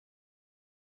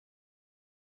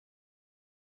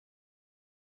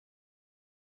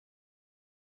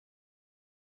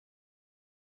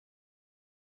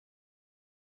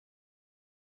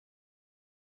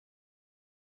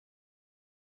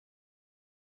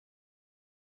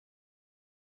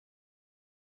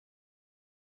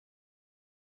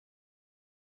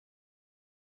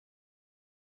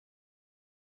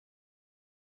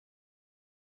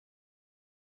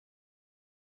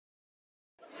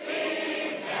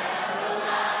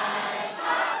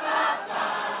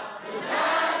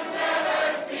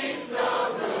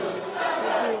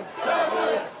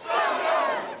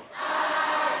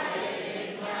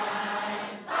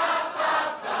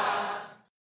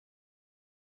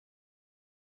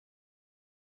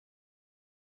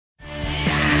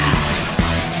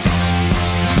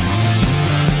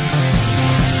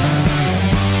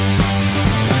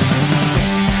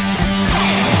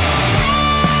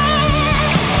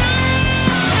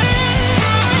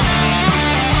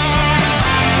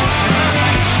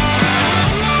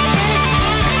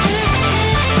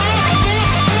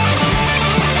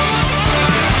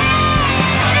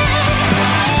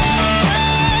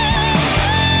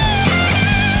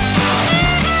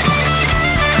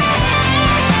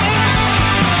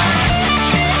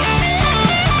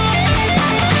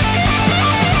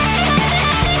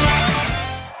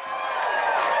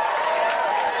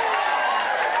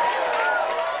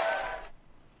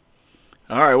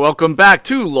All right, welcome back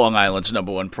to Long Island's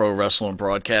 #1 pro wrestling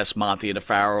broadcast, Monte The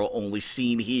Pharaoh, only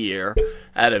seen here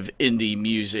out of Indie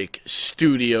Music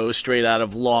Studios, straight out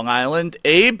of Long Island.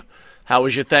 Abe, how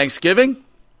was your Thanksgiving?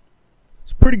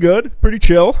 It's pretty good, pretty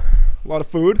chill. A lot of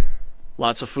food.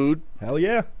 Lots of food? Hell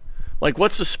yeah. Like,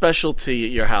 what's the specialty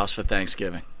at your house for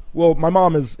Thanksgiving? Well, my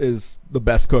mom is the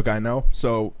best cook I know,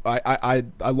 so I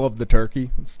love the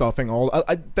turkey, stuffing,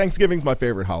 Thanksgiving's my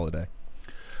favorite holiday.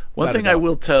 One thing I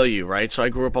will tell you, right? So I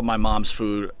grew up on my mom's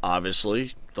food,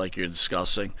 obviously, like you're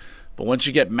discussing. But once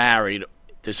you get married,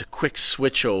 there's a quick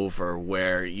switch over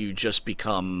where you just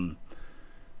become,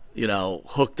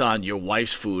 hooked on your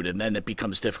wife's food, and then it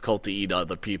becomes difficult to eat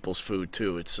other people's food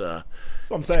too. It's That's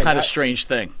what I'm it's saying. kind of a strange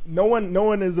thing. No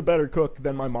one is a better cook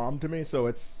than my mom to me, so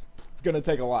it's gonna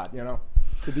take a lot,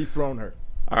 to dethrone her.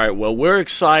 All right, well, we're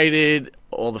excited.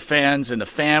 All the fans and the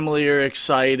family are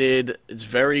excited. It's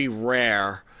very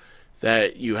rare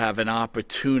that you have an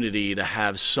opportunity to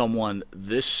have someone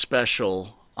this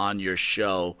special on your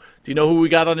show. Do you know who we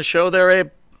got on the show there, Abe?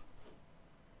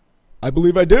 I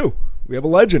believe I do. We have a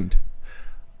legend.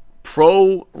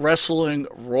 Pro wrestling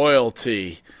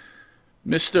royalty,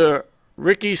 Mr.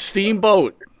 Ricky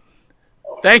Steamboat.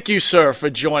 Thank you, sir, for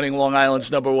joining Long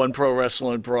Island's #1 pro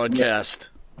wrestling broadcast.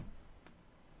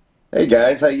 Hey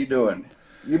guys, how you doing?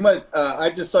 You might.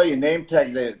 I just saw your name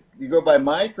tag. There. You go by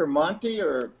Mike or Monty,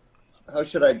 or how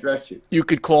should I address you? You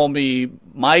could call me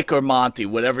Mike or Monty,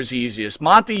 whatever's easiest.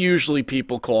 Monty, usually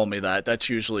people call me that. That's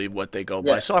usually what they go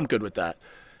by, so I'm good with that.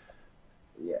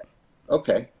 Yeah.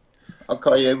 Okay. I'll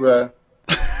call you.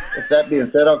 If that being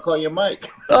said, I'll call you Mike.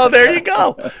 Oh, there you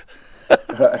go.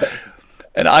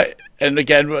 And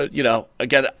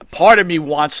again, part of me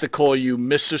wants to call you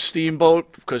Mr.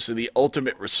 Steamboat because of the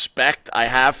ultimate respect I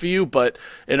have for you. But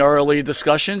in early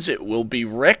discussions, it will be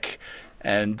Rick.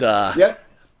 And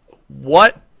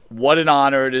what an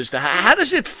honor it is to. How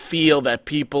does it feel that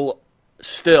people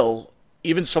still,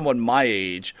 even someone my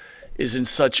age, is in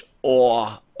such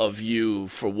awe of you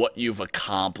for what you've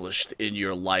accomplished in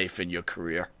your life and your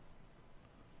career?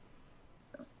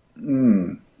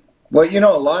 Well,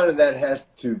 a lot of that has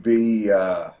to be,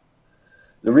 the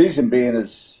reason being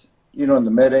is, in the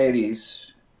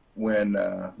mid-'80s when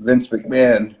Vince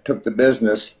McMahon took the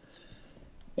business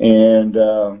and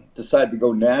decided to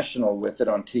go national with it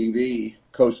on TV,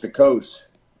 coast to coast.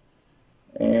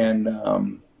 And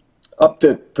up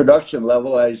to production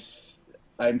level, as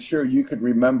I'm sure you could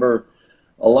remember,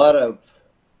 a lot of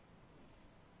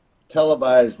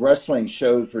televised wrestling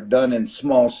shows were done in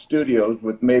small studios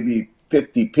with maybe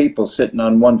 50 people sitting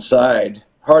on one side,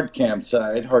 hard camera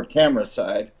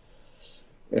side,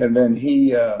 and then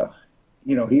he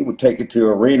would take it to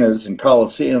arenas and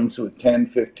coliseums with 10,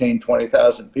 15,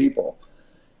 20,000 people,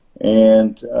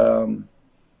 and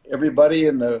everybody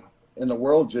in the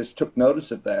world just took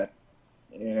notice of that,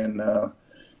 and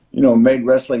made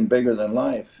wrestling bigger than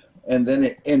life, and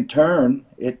then in turn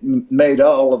it made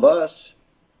all of us,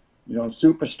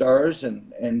 superstars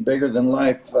and bigger than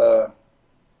life.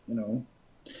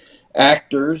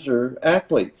 Actors or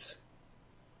athletes.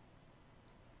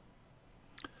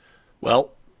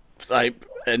 Well,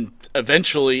 and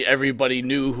eventually everybody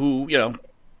knew who,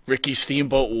 Ricky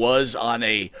Steamboat was on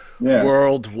a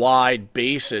worldwide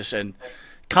basis, and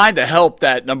kind of helped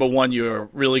that, number one, you're a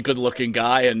really good-looking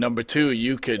guy, and number two,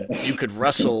 you could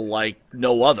wrestle like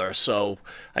no other. So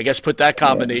I guess put that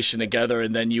combination together,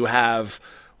 and then you have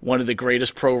one of the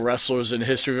greatest pro wrestlers in the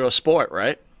history of our sport,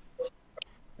 right?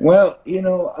 Well,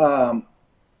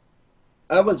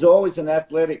 I was always an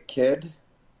athletic kid.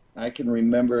 I can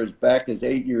remember as back as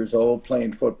 8 years old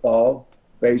playing football,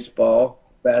 baseball,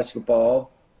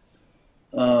 basketball.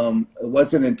 It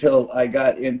wasn't until I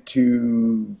got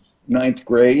into ninth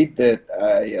grade that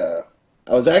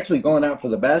I was actually going out for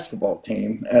the basketball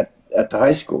team at the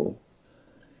high school.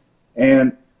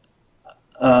 And,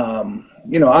 I'm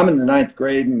in the ninth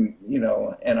grade and,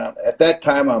 at that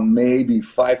time I'm maybe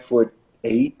 5'8".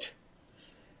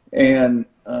 And,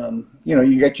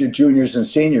 you get your juniors and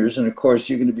seniors, and of course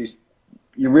you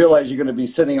realize you're going to be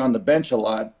sitting on the bench a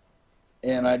lot.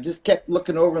 And I just kept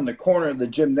looking over in the corner of the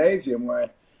gymnasium where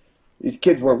these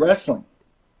kids were wrestling.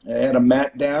 I had a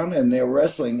mat down and they were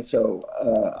wrestling. So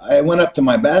I went up to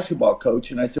my basketball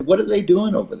coach and I said, "What are they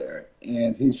doing over there?"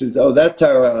 And he says, "Oh, that's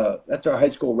our high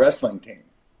school wrestling team."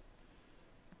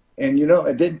 And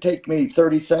it didn't take me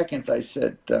 30 seconds. I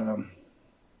said,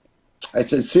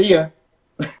 "See ya."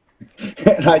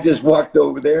 And I just walked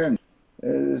over there, and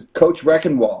Coach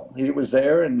Reckenwall, he was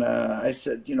there, and I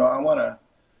said, I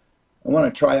want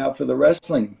to try out for the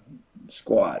wrestling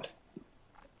squad.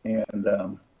 And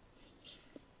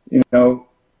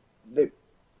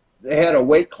they had a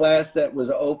weight class that was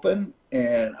open,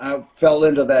 and I fell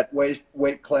into that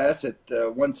weight class at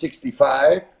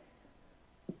 165,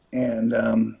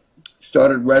 and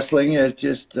started wrestling as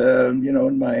just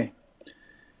in my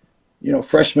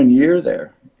freshman year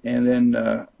there, and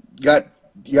then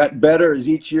got better as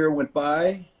each year went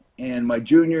by. And my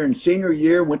junior and senior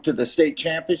year went to the state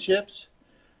championships.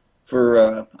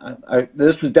 For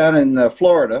this was down in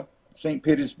Florida, St.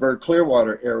 Petersburg,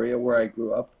 Clearwater area where I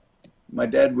grew up. My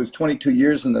dad was 22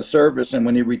 years in the service, and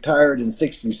when he retired in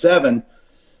 '67,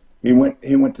 he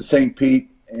went to St. Pete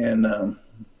and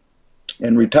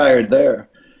retired there.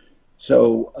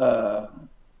 So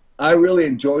I really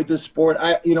enjoyed the sport.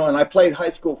 And I played high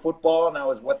school football, and I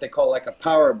was what they call like a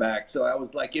power back. So I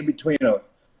was like in between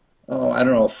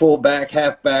a fullback,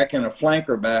 halfback, and a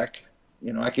flanker back.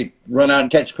 I could run out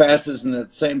and catch passes, and at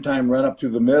the same time run up through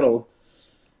the middle.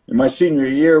 In my senior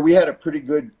year, we had a pretty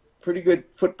good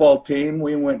football team.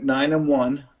 We went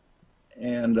 9-1,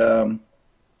 and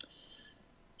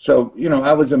so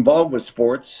I was involved with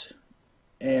sports.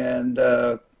 And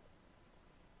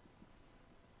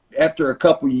after a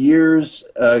couple years,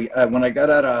 when I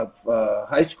got out of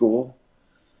high school,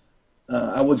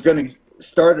 I was going to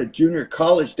start a junior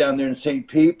college down there in St.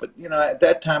 Pete, but at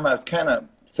that time I was kind of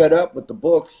fed up with the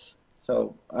books,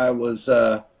 so I was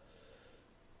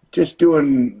just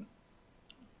doing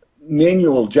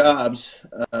manual jobs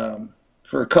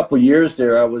for a couple years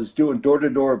there. I was doing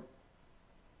door-to-door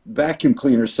vacuum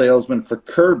cleaner salesman for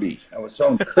Kirby. I was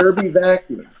selling Kirby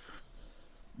vacuums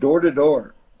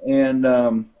door-to-door, and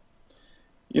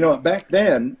back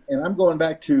then, and I'm going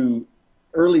back to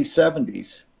early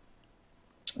 70s,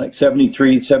 like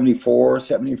 73, 74,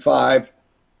 75,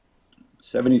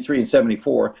 73 and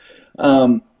 74,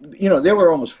 they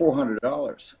were almost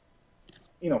 $400,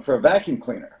 for a vacuum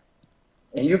cleaner.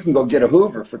 And you can go get a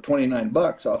Hoover for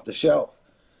 $29 off the shelf.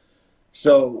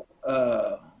 So,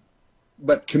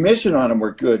 but commission on them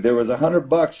were good. There was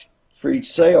 $100 for each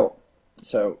sale.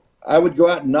 So I would go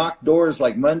out and knock doors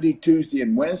like Monday, Tuesday,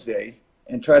 and Wednesday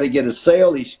and try to get a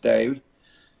sale each day,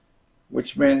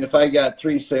 which meant if I got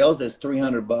 3 sales, that's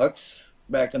 $300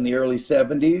 back in the early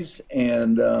 70s.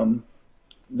 And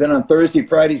then on Thursday,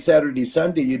 Friday, Saturday,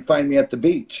 Sunday, you'd find me at the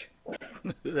beach.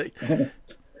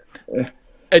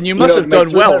 And you must have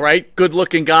done well, right?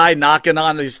 Good-looking guy knocking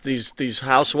on these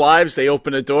housewives. They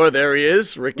open the door. There he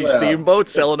is, Ricky Steamboat,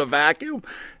 selling a vacuum.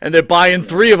 And they're buying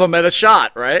 3 of them at a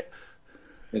shot, right?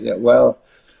 Yeah, well,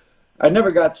 I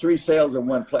never got 3 sales in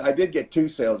one place. I did get 2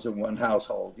 sales in one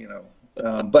household,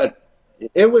 but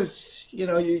it was,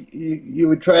 you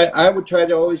would try. I would try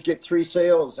to always get 3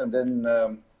 sales, and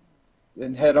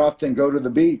then head off and go to the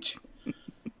beach.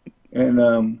 And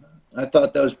I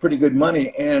thought that was pretty good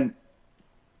money. And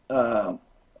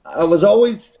I was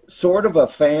always sort of a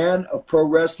fan of pro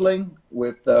wrestling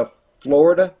with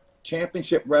Florida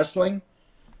Championship Wrestling.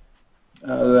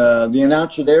 The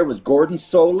announcer there was Gordon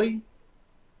Soley.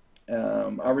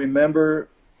 I remember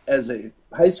as a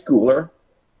high schooler,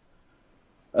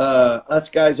 us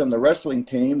guys on the wrestling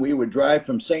team, we would drive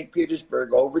from St.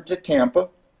 Petersburg over to Tampa,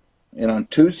 and on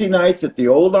Tuesday nights at the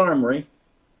Old Armory,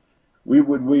 we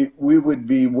would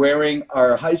be wearing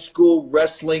our high school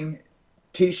wrestling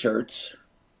T-shirts,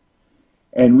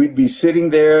 and we'd be sitting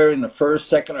there in the first,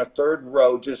 second, or third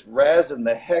row, just razzing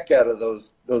the heck out of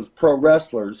those pro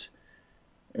wrestlers,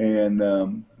 and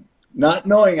not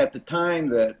knowing at the time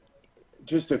that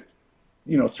just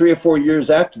 3 or 4 years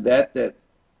after that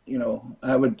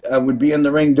I would be in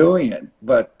the ring doing it.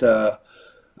 But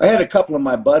I had a couple of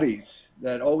my buddies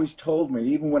that always told me,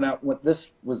 even when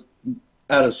this was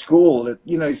out of school, that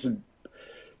he said,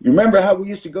 "You remember how we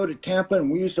used to go to Tampa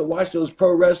and we used to watch those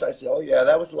pro wrestlers?" I said, "Oh yeah,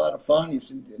 that was a lot of fun." He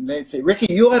said, and they'd say,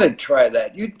 "Ricky, you ought to try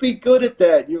that. You'd be good at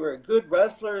that. You were a good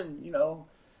wrestler, and you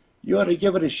ought to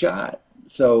give it a shot."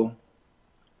 So,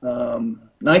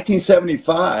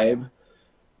 1975,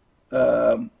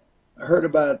 I heard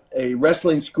about a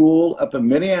wrestling school up in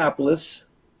Minneapolis,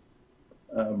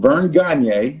 Vern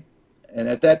Gagne, and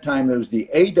at that time it was the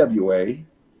AWA.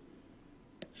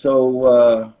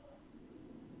 So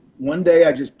one day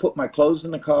I just put my clothes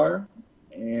in the car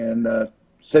and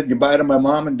said goodbye to my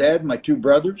mom and dad and my 2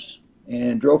 brothers,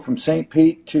 and drove from St.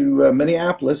 Pete to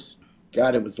Minneapolis.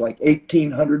 God, it was like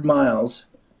 1,800 miles.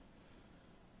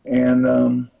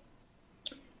 And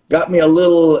got me a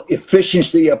little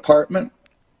efficiency apartment.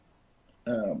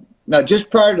 Now, just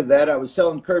prior to that, I was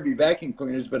selling Kirby vacuum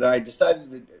cleaners, but I decided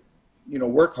to,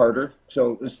 work harder.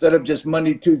 So instead of just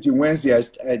Monday, Tuesday, Wednesday,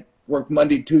 I worked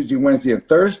Monday, Tuesday, Wednesday, and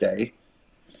Thursday.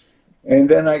 And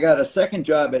then I got a second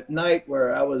job at night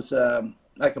where I was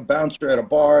like a bouncer at a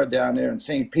bar down there in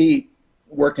St. Pete,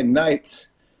 working nights.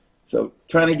 So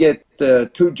trying to get the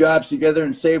two jobs together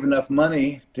and save enough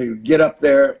money to get up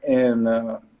there. And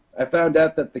I found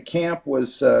out that the camp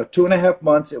was 2.5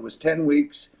 months. It was 10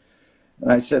 weeks.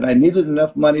 And I said I needed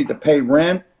enough money to pay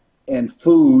rent and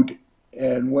food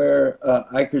and where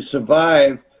I could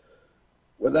survive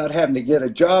without having to get a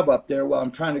job up there while I'm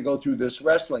trying to go through this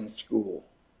wrestling school.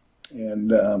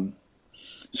 And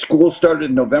school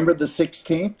started November the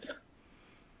 16th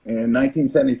in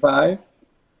 1975.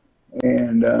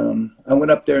 And I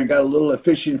went up there and got a little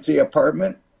efficiency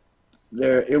apartment.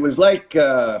 There, it was like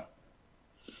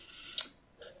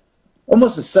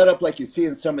almost a setup like you see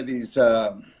in some of these,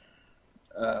 like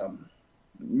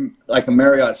a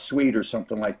Marriott suite or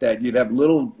something like that. You'd have a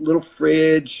little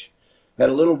fridge, had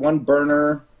a little one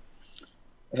burner,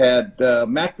 had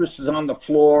mattresses on the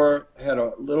floor, had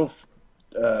a little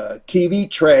TV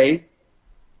tray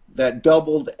that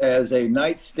doubled as a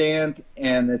nightstand,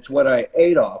 and it's what I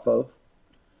ate off of.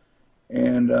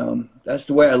 And that's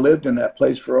the way I lived in that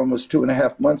place for almost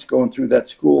 2.5 months going through that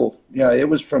school. Yeah, it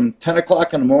was from 10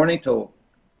 o'clock in the morning till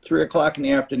 3 o'clock in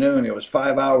the afternoon. It was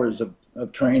 5 hours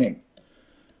of training.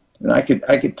 And I could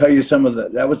tell you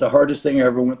that was the hardest thing I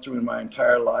ever went through in my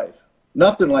entire life.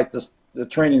 Nothing like the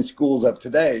training schools of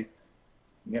today,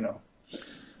 you know.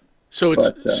 So it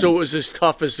was as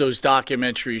tough as those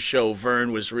documentaries show.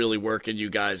 Vern was really working you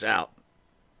guys out.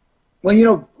 Well, you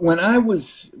know,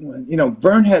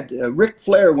 Vern had Ric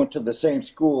Flair went to the same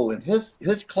school, and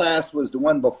his class was the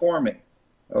one before me.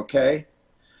 Okay,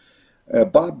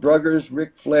 Bob Bruggers,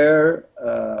 Ric Flair,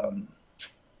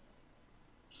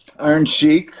 Iron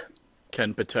Sheik,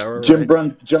 Ken Patera,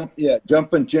 Jumping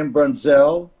Jim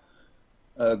Brunzell,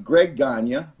 Greg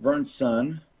Gagne, Vern's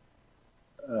son.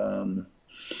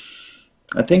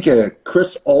 I think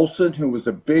Chris Olsen, who was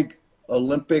a big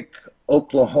Olympic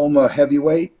Oklahoma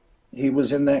heavyweight, he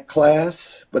was in that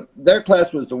class. But their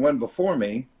class was the one before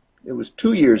me. It was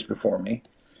 2 years before me.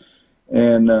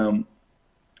 And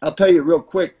I'll tell you real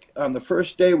quick, on the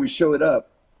first day we showed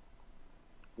up,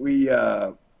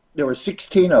 there were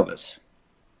 16 of us.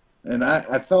 And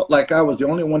I felt like I was the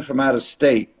only one from out of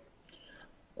state.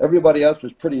 Everybody else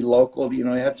was pretty local. You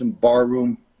know, they had some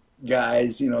barroom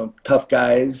guys, you know, tough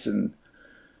guys, and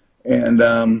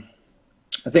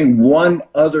I think one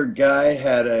other guy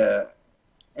had a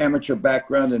amateur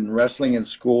background in wrestling in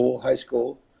school, high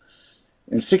school,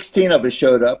 and 16 of us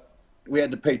showed up. We had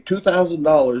to pay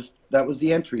 $2,000. That was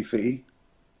the entry fee.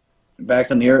 Back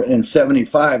in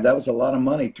 '75, that was a lot of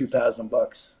money,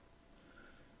 $2,000.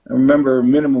 I remember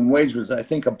minimum wage was, I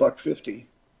think, $1.50.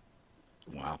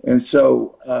 Wow. And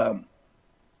so,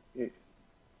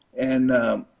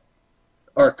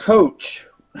 our coach,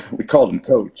 we called him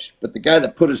Coach, but the guy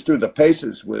that put us through the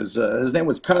paces was, his name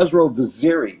was Khosrow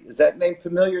Vaziri. Is that name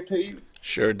familiar to you?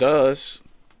 Sure does.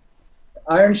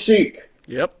 Iron Sheik.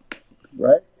 Yep.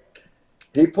 Right?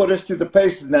 He put us through the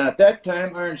paces. Now, at that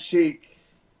time, Iron Sheik,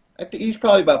 I think he's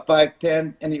probably about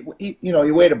 5'10", and he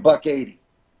weighed $180.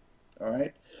 All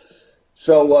right?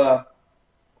 So,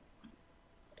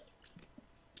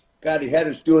 God, he had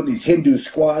us doing these Hindu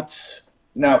squats.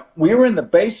 Now, we were in the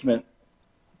basement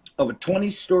of a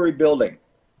 20-story building.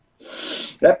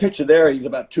 That picture there, he's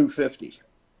about 250.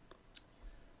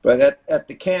 But at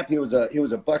the camp, he was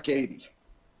 $180.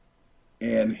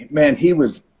 And man, he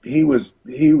was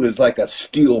like a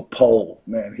steel pole.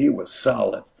 Man, he was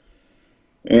solid.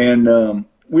 And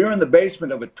we were in the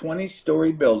basement of a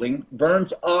 20-story building.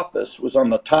 Vern's office was on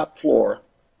the top floor,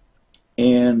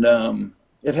 and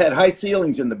it had high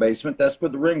ceilings in the basement. That's where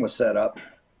the ring was set up.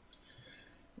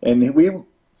 And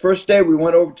first day we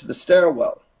went over to the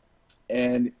stairwell,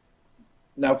 and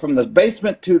now from the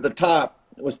basement to the top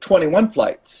it was 21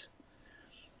 flights,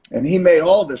 and he made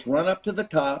all of us run up to the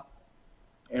top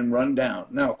and run down.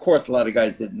 Now, of course, a lot of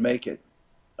guys didn't make it.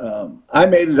 I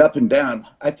made it up and down.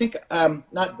 I think I'm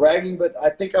not bragging, but I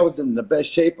think I was in the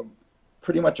best shape of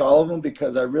pretty much all of them,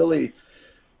 because I really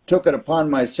took it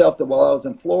upon myself that while I was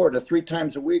in Florida, 3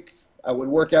 times a week, I would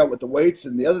work out with the weights,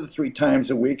 and the other 3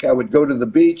 times a week, I would go to the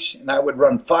beach and I would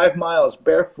run 5 miles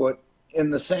barefoot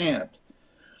in the sand.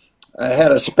 I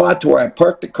had a spot to where I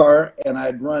parked the car, and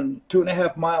I'd run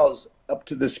 2.5 miles up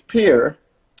to this pier.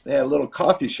 They had a little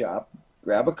coffee shop,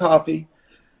 grab a coffee,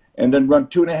 and then run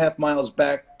 2.5 miles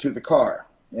back to the car.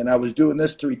 And I was doing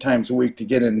this 3 times a week to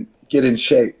get in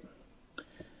shape.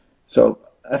 So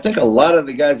I think a lot of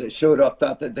the guys that showed up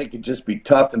thought that they could just be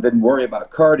tough and didn't worry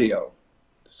about cardio.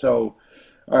 So,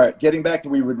 all right, getting back to,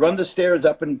 we would run the stairs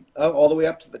up and all the way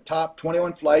up to the top,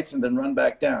 21 flights, and then run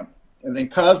back down. And then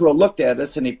Khosrow looked at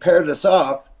us, and he paired us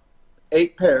off,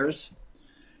 8 pairs,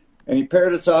 and he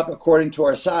paired us off according to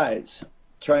our size,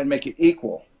 try and make it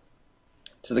equal.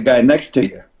 to the guy next to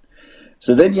you.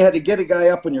 So then you had to get a guy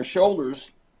up on your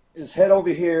shoulders, his head over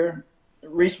here,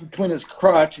 reach between his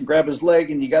crotch and grab his leg,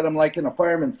 and you got him like in a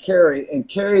fireman's carry, and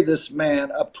carry this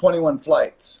man up 21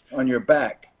 flights on your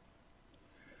back.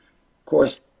 Of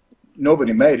course,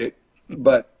 nobody made it,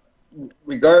 but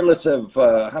regardless of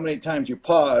how many times you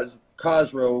paused,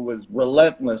 Cosroe was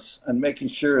relentless on making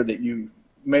sure that you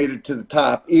made it to the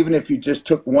top, even if you just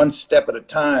took one step at a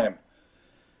time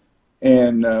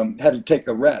and had to take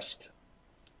a rest.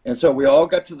 And so we all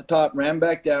got to the top, ran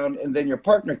back down, and then your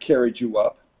partner carried you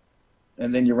up,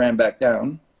 and then you ran back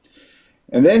down.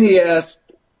 And then he asked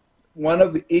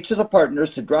each of the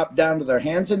partners to drop down to their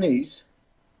hands and knees.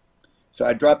 So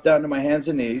I dropped down to my hands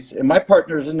and knees, and my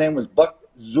partner's name was Buck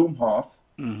Zumhoff.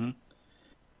 Mm-hmm.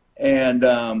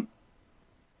 And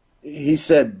he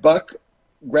said, Buck,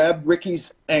 grab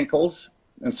Ricky's ankles.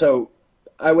 And so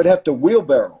I would have to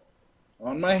wheelbarrow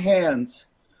on my hands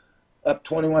up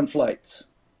 21 flights.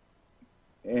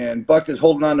 And Buck is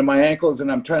holding on to my ankles,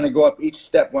 and I'm trying to go up each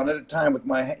step one at a time with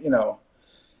my,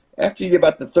 after you get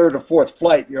about the third or fourth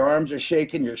flight, your arms are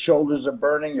shaking, your shoulders are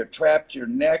burning, you're trapped, your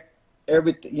neck,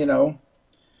 everything,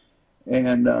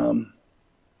 and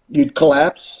you'd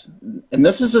collapse. And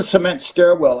this is a cement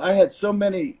stairwell. I had so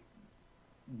many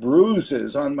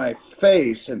bruises on my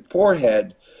face and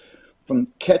forehead from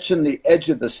catching the edge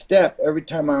of the step every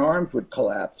time my arms would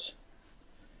collapse.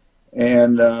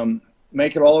 And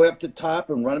make it all the way up to the top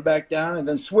and run it back down and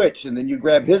then switch. And then you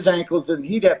grab his ankles and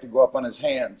he'd have to go up on his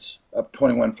hands up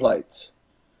 21 flights.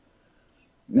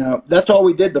 Now, that's all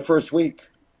we did the first week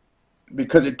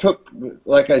because it took,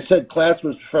 like I said, class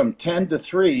was from 10 to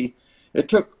 3. It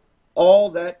took all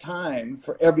that time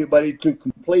for everybody to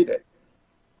complete it.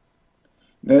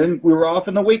 Then we were off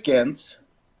on the weekends,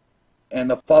 and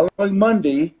the following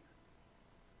Monday,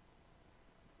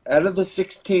 out of the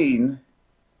 16,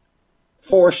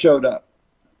 4 showed up.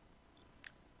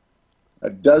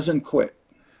 A dozen quit.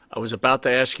 I was about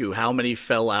to ask you how many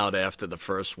fell out after the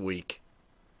first week.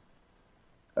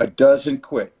 A dozen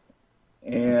quit.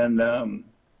 And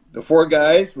the 4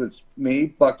 guys was me,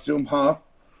 Buck Zumhoff,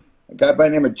 a guy by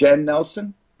the name of Jen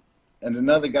Nelson, and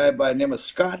another guy by the name of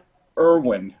Scott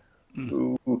Irwin,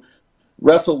 who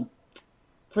wrestled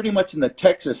pretty much in the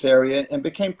Texas area and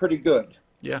became pretty good.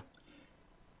 Yeah.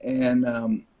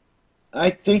 And I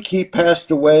think he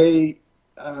passed away.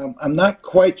 I'm not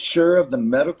quite sure of the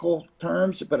medical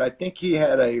terms, but I think he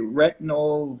had a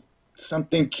retinal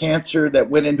something cancer that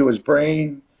went into his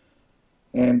brain.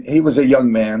 And he was a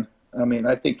young man. I mean,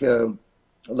 I think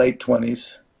late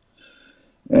 20s.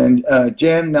 And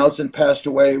Jan Nelson passed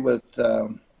away with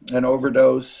an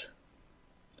overdose.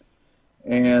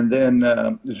 And then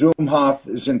Zumhoff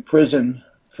is in prison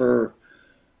for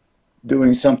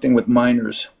doing something with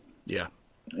minors. Yeah.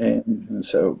 And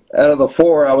so out of the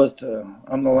 4,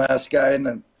 I'm the last guy, and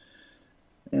then,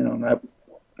 and I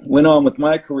went on with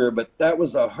my career, but that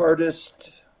was the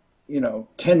hardest,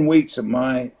 10 weeks of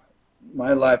my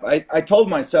life. I told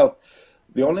myself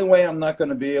the only way I'm not going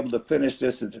to be able to finish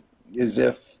this is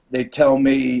if they tell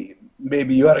me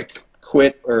maybe you ought to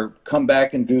quit or come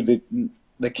back and do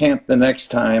the camp the next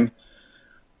time.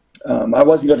 I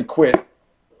wasn't going to quit.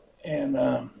 And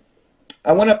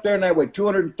I went up there and I weighed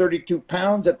 232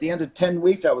 pounds. At the end of 10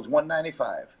 weeks, I was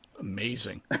 195.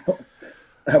 Amazing.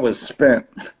 I was spent.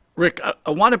 Rick, I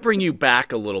want to bring you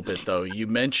back a little bit, though. You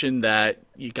mentioned that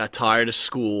you got tired of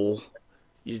school.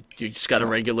 You just got a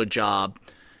regular job.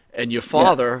 And your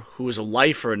father, who was a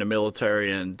lifer in the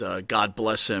military, and God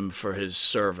bless him for his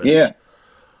service. Yeah,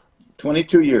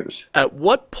 22 years. At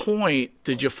what point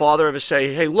did your father ever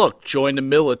say, hey, look, join the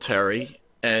military?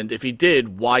 And if he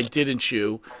did, why didn't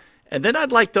you? And then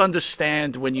I'd like to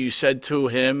understand when you said to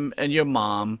him and your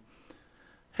mom,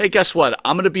 hey, guess what?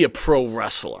 I'm going to be a pro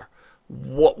wrestler.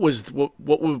 What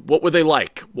were they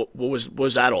like? What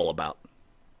was that all about?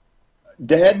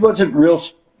 Dad wasn't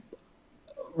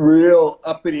real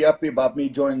uppity about me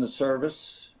joining the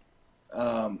service.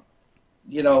 I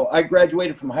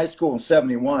graduated from high school in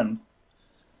 71,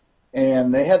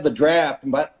 and they had the draft,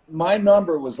 but my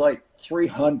number was like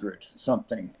 300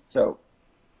 something. So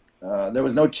there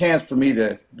was no chance for me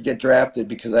to get drafted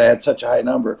because I had such a high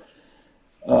number.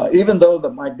 Even though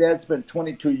my dad spent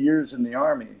 22 years in the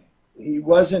Army, he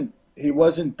wasn't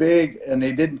big, and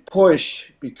they didn't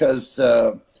push because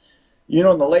in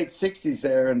the late 60s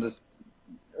there and the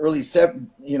early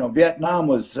 70s, Vietnam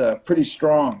was pretty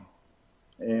strong,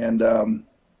 and I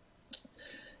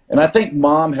think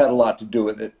Mom had a lot to do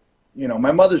with it.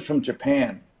 My mother's from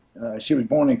Japan. She was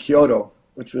born in Kyoto,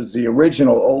 which was the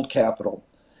original old capital.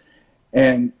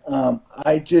 And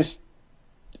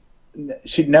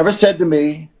she never said to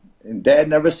me, And Dad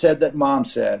never said that Mom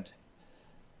said.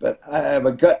 But I have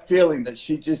a gut feeling that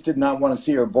she just did not want to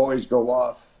see her boys go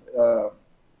off, to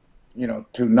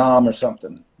Nam or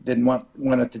something. Didn't want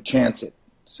it to chance it.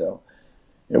 So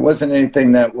it wasn't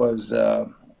anything that was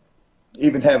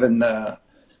even having,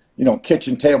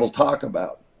 kitchen table talk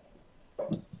about.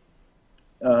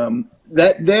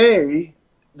 That day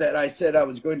that I said I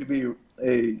was going to be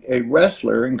a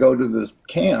wrestler and go to this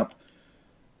camp,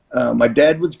 my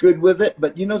dad was good with it.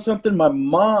 But you know something? My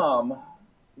mom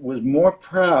was more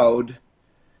proud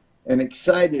and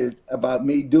excited about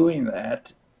me doing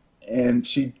that. And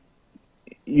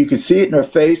you could see it in her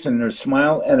face and her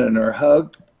smile and in her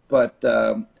hug. But,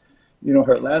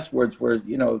 her last words were,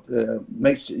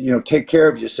 take care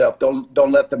of yourself.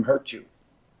 Don't let them hurt you.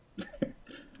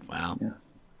 Wow. Yeah.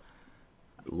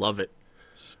 Love it.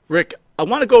 Rick, I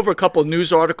want to go over a couple of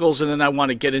news articles and then I want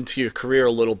to get into your career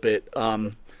a little bit.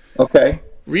 Okay.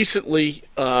 Recently,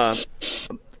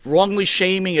 wrongly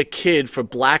shaming a kid for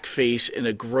blackface in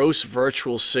a gross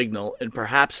virtual signal and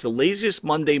perhaps the laziest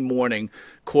Monday morning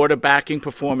quarterbacking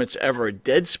performance ever,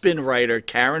 Deadspin writer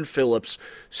Karen Phillips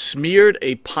smeared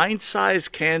a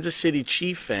pint-sized Kansas City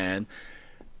Chief fan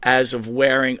as of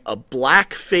wearing a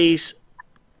blackface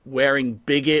wearing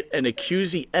bigot and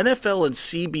accused the NFL and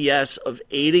CBS of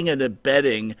aiding and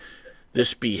abetting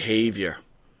this behavior.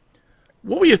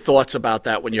 What were your thoughts about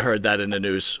that when you heard that in the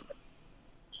news?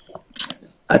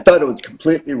 I thought it was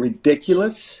completely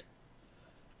ridiculous,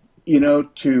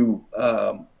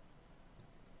 to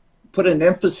put an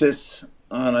emphasis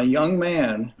on a young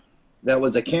man that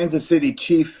was a Kansas City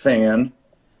Chief fan.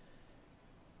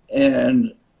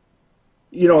 And,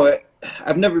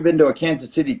 I've never been to a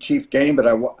Kansas City Chief game, but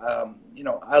I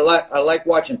like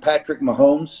watching Patrick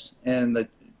Mahomes, and the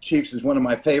Chiefs is one of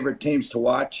my favorite teams to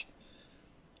watch.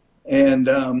 And,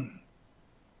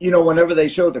 whenever they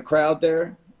show the crowd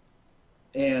there,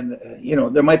 and,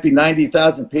 there might be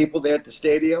 90,000 people there at the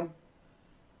stadium,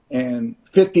 and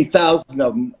 50,000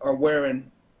 of them are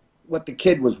wearing what the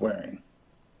kid was wearing.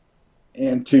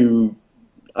 And to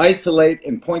isolate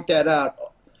and point that out,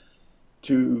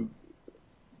 to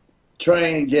try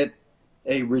and get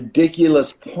a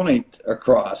ridiculous point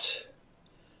across.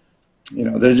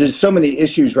 There's just so many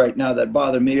issues right now that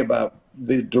bother me about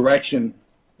the direction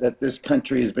that this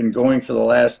country has been going for the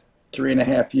last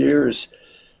 3.5 years,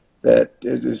 that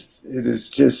it is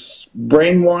just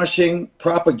brainwashing,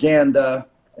 propaganda,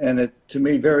 and it, to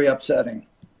me, very upsetting.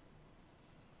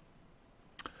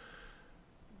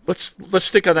 Let's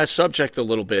stick on that subject a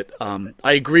little bit.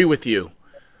 I agree with you.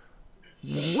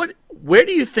 Where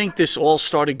do you think this all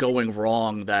started going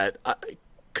wrong?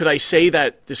 Could I say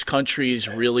that this country is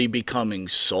really becoming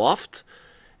soft,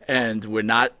 and we're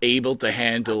not able to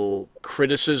handle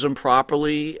criticism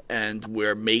properly, and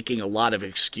we're making a lot of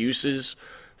excuses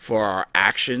for our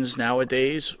actions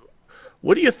nowadays?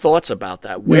 What are your thoughts about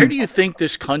that? Where do you think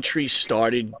this country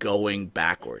started going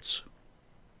backwards?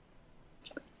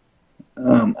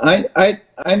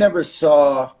 I never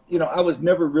saw, I was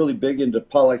never really big into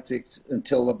politics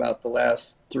until about the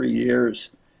last 3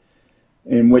 years,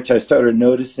 in which I started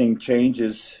noticing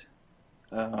changes.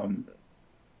 I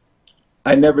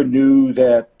never knew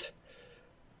that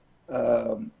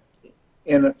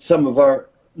in some of our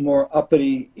more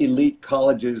uppity elite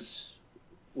colleges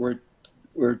were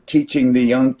teaching the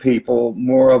young people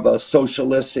more of a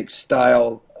socialistic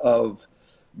style of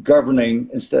governing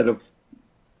instead of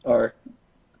our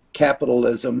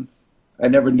capitalism. I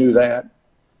never knew that.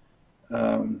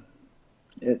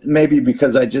 Maybe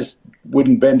because I just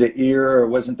wouldn't bend an ear or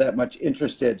wasn't that much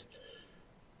interested.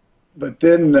 But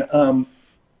then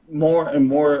more and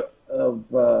more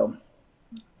of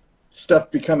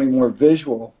stuff becoming more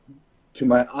visual to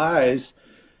my eyes,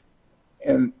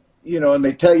 and and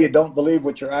they tell you don't believe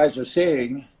what your eyes are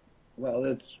seeing.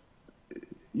 Well,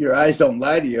 your eyes don't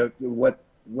lie to you.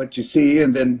 What you see,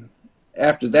 and then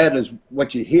after that is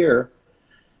what you hear.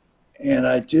 And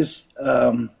I just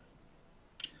I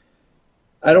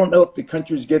don't know if the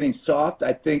country's getting soft.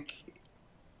 I think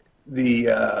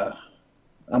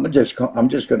I'm just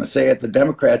going to say it, the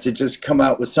Democrats had just come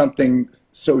out with something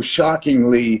so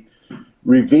shockingly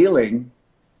revealing,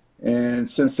 and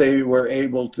since they were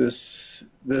able to this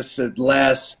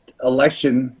last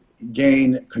election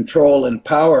gain control and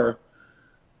power,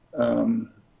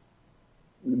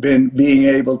 being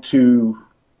able to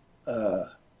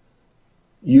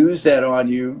use that on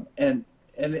you, and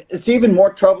it's even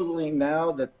more troubling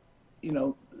now that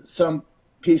some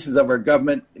pieces of our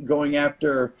government going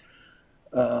after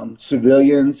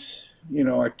civilians,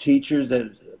 our teachers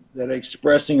that are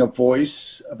expressing a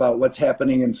voice about what's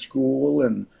happening in school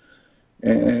and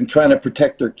trying to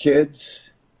protect their kids.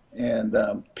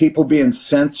 and people being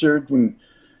censored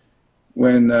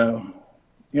when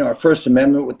our First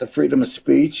Amendment with the freedom of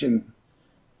speech, and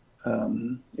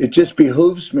it just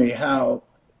behooves me how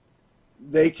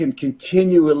they can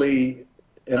continually,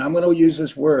 and I'm going to use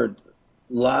this word,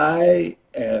 lie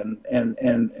and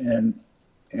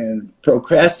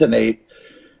procrastinate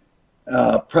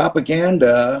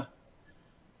propaganda,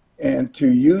 and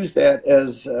to use that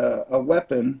as a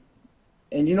weapon.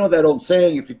 And you know that old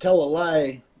saying, if you tell a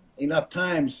lie enough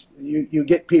times, you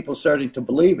get people starting to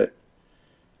believe it.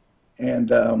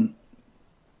 And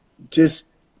just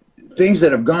things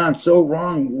that have gone so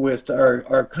wrong with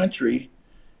our country,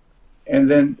 and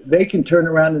then they can turn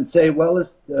around and say, well,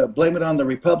 let's blame it on the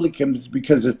Republicans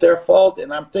because it's their fault.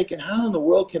 And I'm thinking, how in the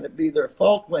world can it be their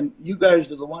fault when you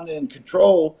guys are the one in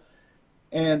control,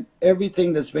 and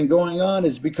everything that's been going on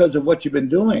is because of what you've been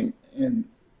doing? And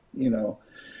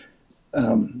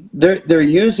they're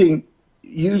using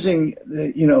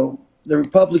the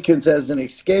Republicans as an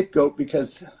scapegoat,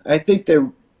 because I think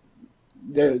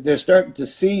they're starting to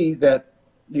see that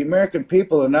the American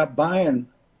people are not buying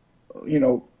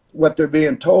what they're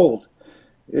being told.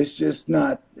 It's just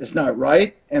not, it's not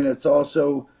right, and it's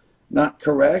also not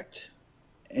correct.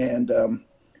 And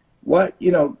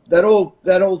that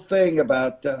old thing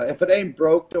about if it ain't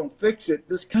broke, don't fix it.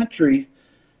 This country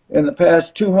in the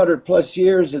past 200 plus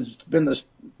years has been the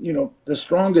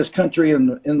strongest country in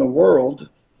the world,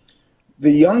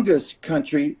 the youngest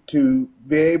country to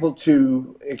be able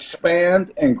to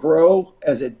expand and grow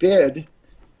as it did,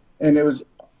 and it was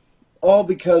all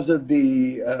because of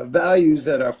the values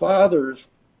that our forefathers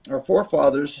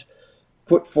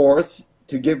put forth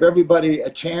to give everybody a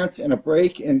chance and a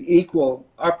break and equal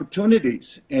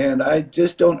opportunities. And I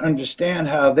just don't understand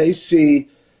how they see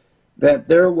that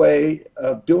their way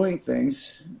of doing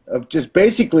things, of just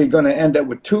basically going to end up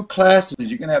with two classes.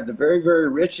 You're going to have the very, very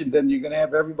rich, and then you're going to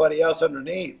have everybody else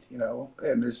underneath,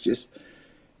 and it's just,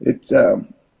 it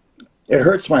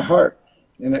hurts my heart,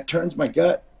 and it turns my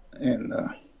gut. And,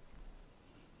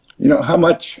 how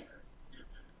much,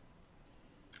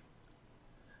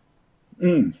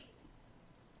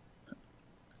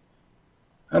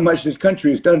 how much this country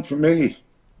has done for me,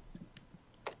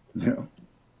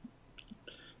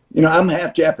 I'm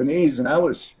half Japanese, and I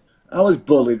was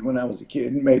bullied when I was a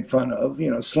kid and made fun of,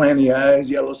 slanty eyes,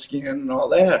 yellow skin, and all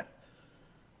that.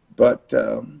 But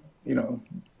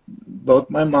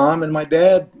both my mom and my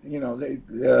dad, they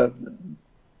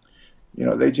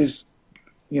just,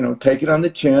 take it on the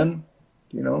chin.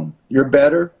 You're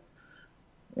better.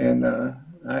 And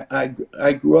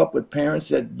I grew up with parents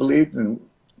that believed in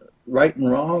right and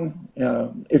wrong.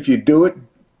 If you do it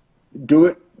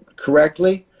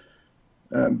correctly.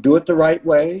 Do it the right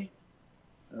way.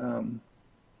 I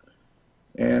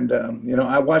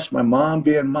watched my mom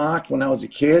being mocked when I was a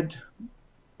kid.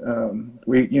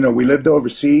 We lived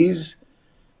overseas,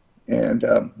 and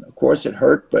of course it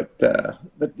hurt. But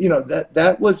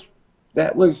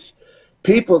that was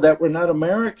people that were not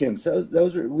Americans.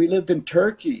 We lived in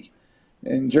Turkey,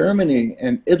 and Germany,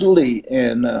 and Italy,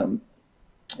 and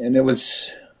it was,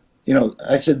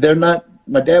 I said they're not.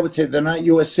 My dad would say they're not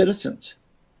U.S. citizens.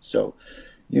 So,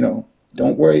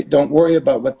 don't worry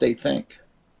about what they think,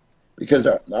 because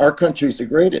our country's the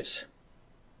greatest.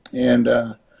 And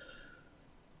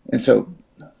so,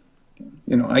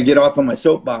 I get off on my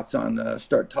soapbox on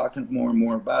start talking more and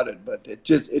more about it, but it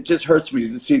just hurts me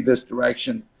to see this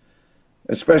direction,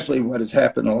 especially what has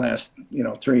happened in the last,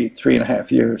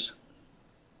 3.5 years.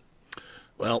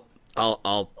 Well,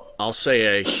 I'll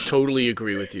say I totally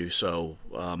agree with you. So,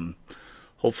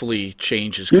 hopefully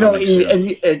change is coming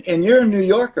soon. And you're a New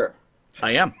Yorker.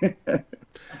 I am.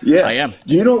 Yes. I am.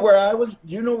 Do you know where I was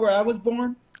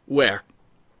born? Where?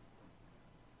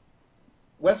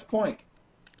 West Point.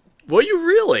 Were you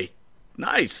really?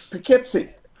 Nice. Poughkeepsie.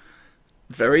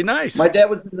 Very nice. My dad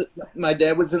was in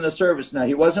the service. Now,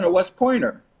 he wasn't a West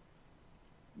Pointer,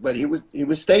 but he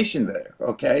was stationed there.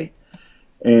 Okay,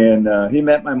 and he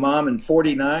met my mom in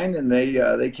 '49, and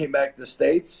they came back to the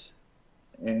States.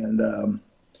 And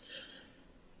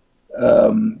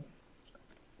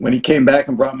when he came back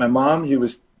and brought my mom,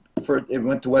 it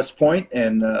went to West Point,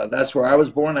 and that's where I was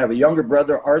born. I have a younger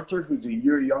brother, Arthur, who's a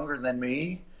year younger than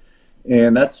me,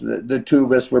 and that's the two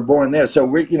of us were born there. So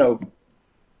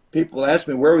people ask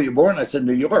me, where were you born? I said,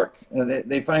 New York, and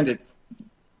they find it.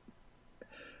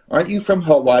 Aren't you from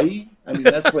Hawaii? I mean,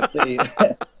 that's what they,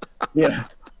 I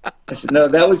said, no,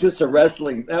 that was just a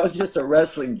wrestling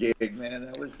gig, man.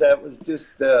 That was just.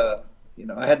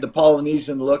 I had the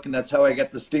Polynesian look, and that's how I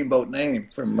got the Steamboat name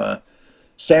from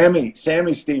Sammy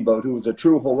Steamboat, who was a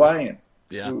true Hawaiian,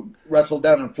 who wrestled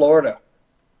down in Florida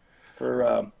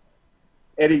for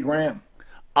Eddie Graham.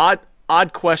 Odd,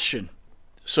 odd question.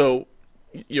 So,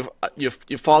 your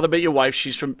father met your wife.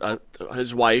 She's from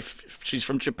his wife. She's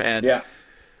from Japan. Yeah.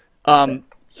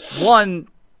 One,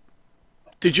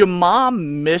 did your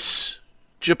mom miss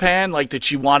Japan? Like, did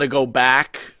she want to go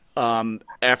back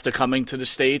after coming to the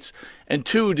States? And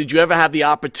two, did you ever have the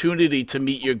opportunity to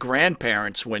meet your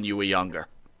grandparents when you were younger?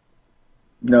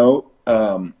 No.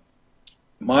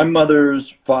 My mother's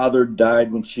father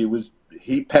died when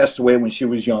he passed away when she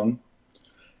was young.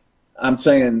 I'm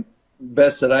saying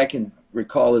best that I can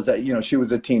recall is that, she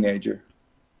was a teenager.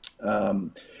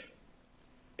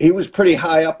 He was pretty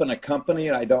high up in a company,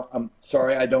 and I'm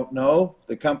sorry, I don't know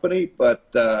the company,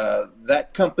 but that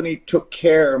company took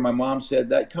care, my mom said,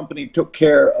 that company took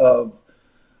care of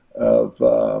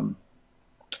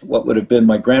what would have been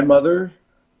my grandmother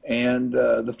and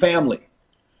the family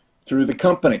through the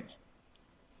company.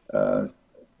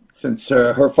 Since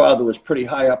her father was pretty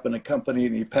high up in the company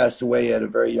and he passed away at a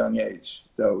very young age.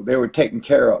 So they were taken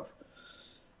care of.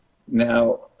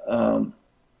 Now, I'm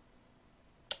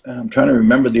trying to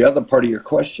remember the other part of your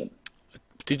question.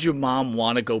 Did your mom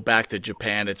want to go back to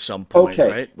Japan at some point,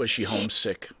 Okay. right? Was she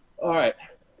homesick? All right.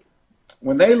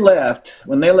 When they left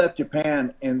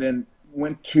Japan and then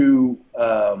went to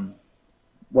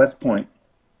West Point,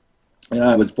 and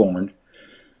I was born,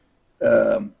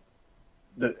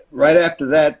 right after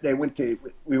that,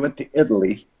 we went to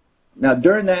Italy. Now,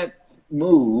 during that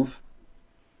move,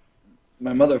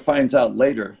 my mother finds out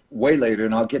later, way later,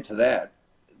 and I'll get to that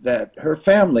her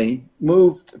family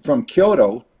moved from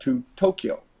Kyoto to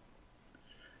Tokyo.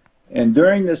 And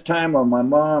during this time when my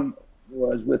mom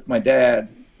was with my dad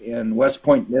in West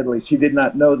Point in Italy, she did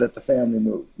not know that the family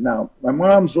moved. Now, my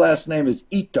mom's last name is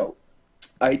Ito,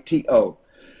 I-T-O.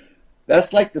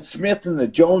 That's like the Smith and the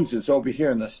Joneses over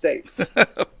here in the States.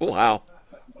 Wow.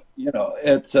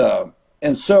 It's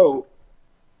and so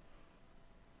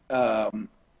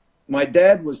my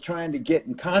dad was trying to get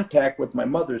in contact with my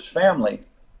mother's family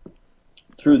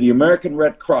through the American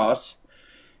Red Cross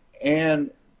and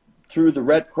through the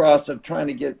Red Cross of trying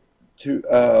to get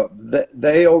to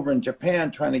they over in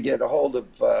Japan trying to get a hold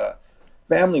of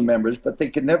family members, but they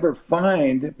could never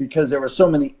find because there were so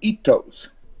many Itos.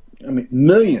 I mean,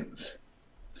 millions.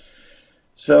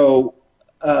 So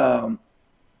I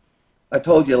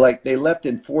told you, like, they left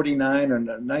in 49 or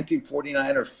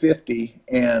 1949 or 50.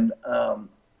 And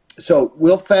so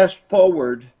we'll fast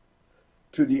forward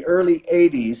to the early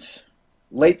 80s,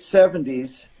 late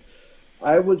 70s.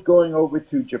 I was going over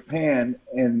to Japan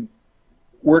and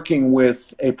working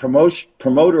with a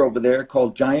promoter over there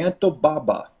called Gianto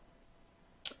Baba.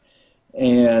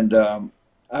 And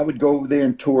I would go over there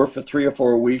and tour for 3 or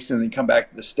 4 weeks and then come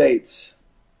back to the States.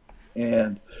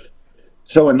 And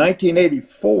so in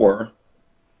 1984,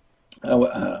 I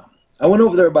went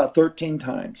over there about 13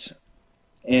 times.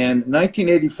 And in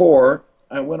 1984,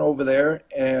 I went over there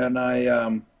and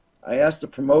I asked the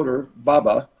promoter,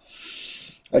 Baba,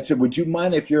 I said, would you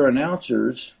mind if your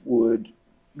announcers would,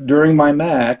 during my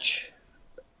match,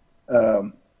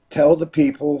 tell the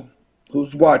people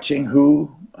who's watching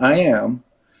who I am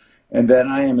and that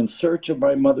I am in search of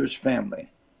my mother's family.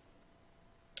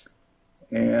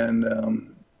 And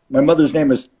my mother's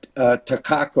name is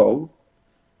Takako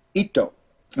Ito.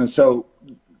 And so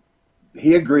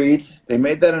he agreed. They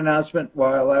made that announcement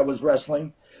while I was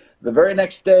wrestling. The very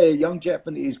next day, a young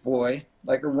Japanese boy,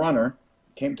 like a runner,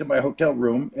 came to my hotel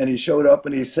room, and he showed up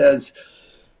and he says,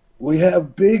 we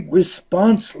have big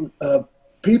response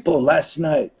people last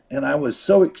night. And I was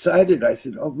so excited. I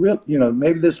said, oh, really?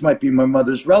 Maybe this might be my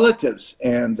mother's relatives.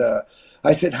 And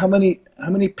I said, how many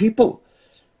people?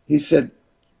 He said,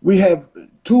 we have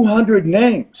 200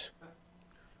 names.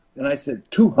 And I said,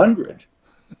 200?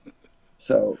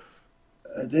 So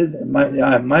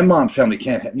my mom's family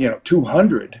can't have,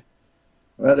 200.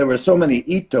 Well, there were so many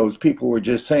Itos, people were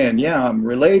just saying, yeah, I'm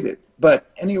related.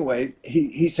 But anyway,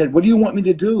 he said, what do you want me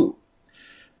to do?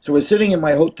 So we're sitting in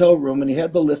my hotel room, and he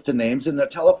had the list of names and the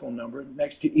telephone number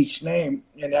next to each name.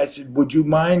 And I said, would you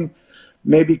mind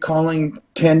maybe calling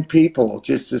 10 people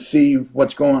just to see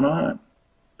what's going on?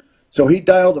 So he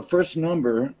dialed the first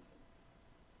number,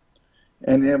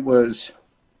 and it was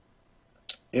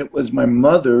my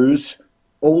mother's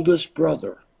oldest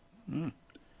brother. Mm.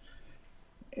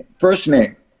 First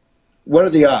name. What are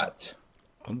the odds?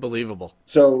 Unbelievable.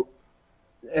 So,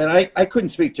 and I couldn't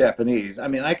speak Japanese. I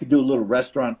mean, I could do a little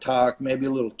restaurant talk, maybe a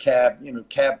little cab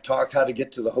talk, how to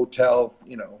get to the hotel,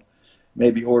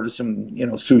 maybe order some,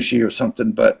 sushi or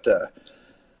something. But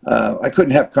I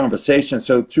couldn't have conversation.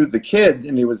 So through the kid,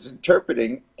 and he was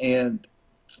interpreting, and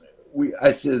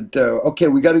I said, okay,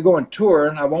 we got to go on tour,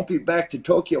 and I won't be back to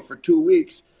Tokyo for 2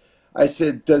 weeks. I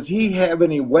said, does he have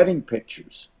any wedding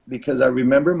pictures? Because I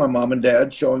remember my mom and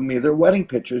dad showing me their wedding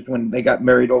pictures when they got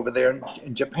married over there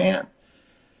in Japan.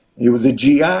 He was a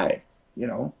GI, you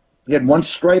know. He had one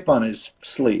stripe on his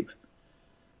sleeve.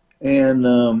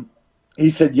 And he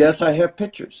said, yes, I have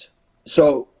pictures.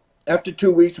 So after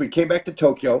 2 weeks, we came back to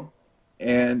Tokyo,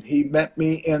 and he met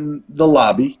me in the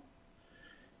lobby,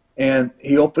 and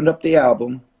he opened up the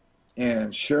album,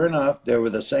 and sure enough, there were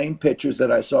the same pictures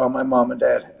that I saw my mom and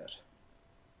dad had.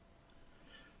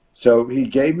 So he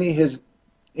gave me his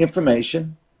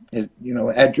information, his, you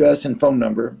know, address and phone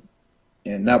number.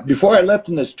 And now, before I left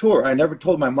on this tour, I never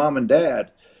told my mom and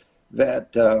dad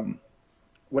that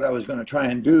what I was going to try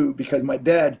and do, because my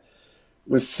dad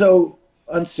was so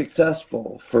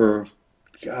unsuccessful for,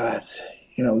 God,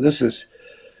 you know, this is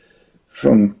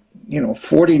from, you know,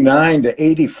 49 to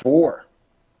 84.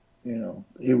 You know,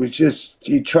 it was just,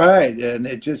 he tried and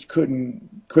it just couldn't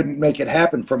make it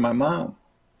happen for my mom.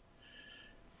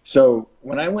 So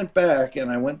when I went back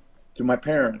and I went to my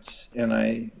parents and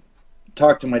I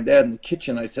talked to my dad in the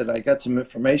kitchen, I said, I got some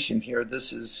information here.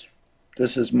 This is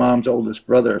mom's oldest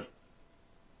brother.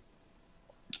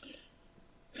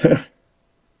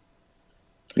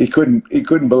 He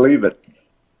couldn't believe it.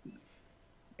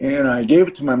 And I gave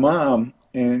it to my mom,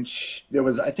 and there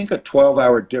was, I think, a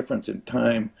 12-hour difference in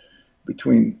time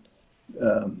between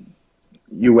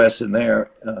U.S. and there,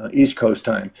 East Coast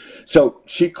time. So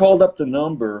she called up the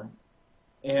number,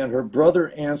 and her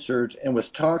brother answered and was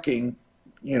talking,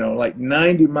 you know, like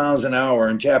 90 miles an hour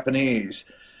in Japanese.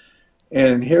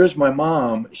 And here's my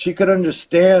mom. She could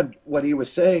understand what he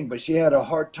was saying, but she had a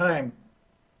hard time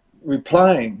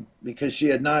replying because she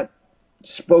had not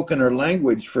spoken her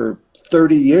language for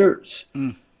 30 years.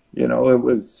 Mm. You know, it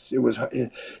was,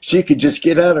 she could just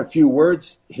get out a few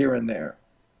words here and there.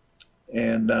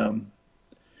 And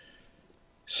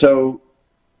so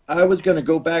I was going to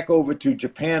go back over to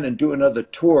Japan and do another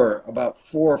tour about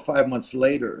 4 or 5 months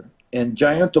later. And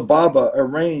Giant Baba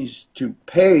arranged to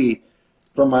pay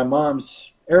for my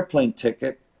mom's airplane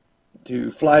ticket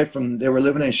to fly from, they were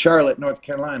living in Charlotte, North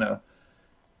Carolina.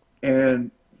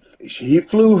 And he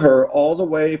flew her all the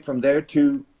way from there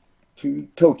to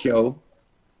Tokyo.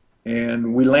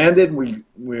 And we landed, we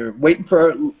were waiting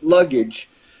for our luggage.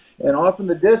 And off in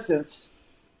the distance,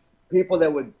 people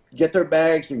that would get their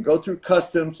bags and go through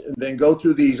customs and then go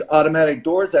through these automatic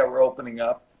doors that were opening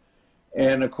up.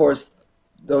 And of course,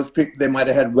 those people, they might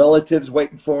have had relatives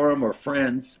waiting for them or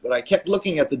friends. But I kept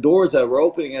looking at the doors that were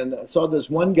opening, and I saw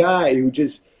this one guy who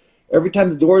just, every time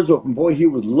the doors opened, boy, he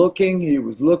was looking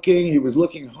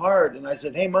hard. And I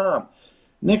said, hey, Mom,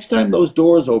 next time those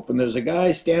doors open, there's a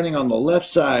guy standing on the left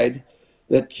side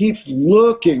that keeps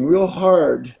looking real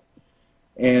hard.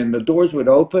 And the doors would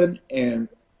open, and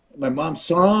my mom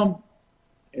saw him.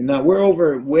 And now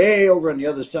we're way over on the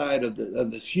other side of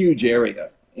this huge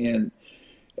area.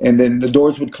 And then the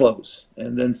doors would close.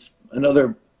 And then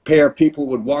another pair of people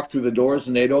would walk through the doors,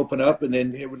 and they'd open up, and then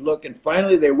they would look. And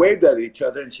finally, they waved at each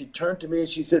other. And she turned to me, and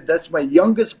she said, that's my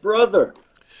youngest brother.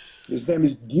 His name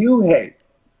is Gyuhei.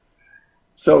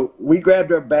 So we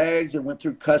grabbed our bags and went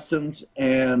through customs,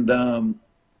 and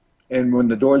when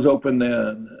the doors opened,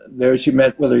 there she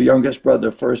met with her youngest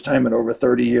brother, first time in over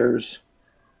 30 years.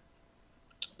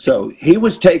 So he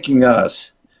was taking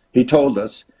us, he told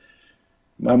us.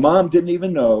 My mom didn't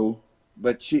even know,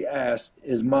 but she asked,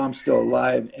 is Mom still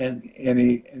alive? And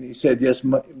he said, yes,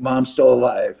 Mom's still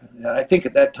alive. And I think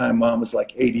at that time, Mom was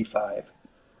like 85,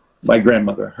 my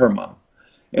grandmother, her mom.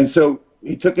 And so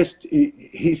he took us,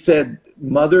 he said,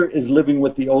 Mother is living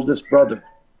with the oldest brother.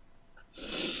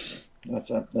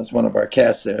 That's one of our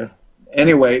cats there.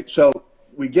 Anyway, so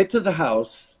we get to the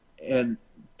house, and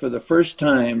for the first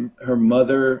time, her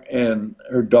mother and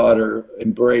her daughter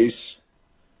embrace,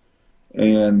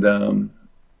 and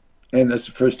that's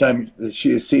the first time that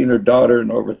she has seen her daughter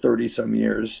in over 30-some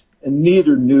years, and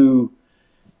neither knew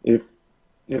if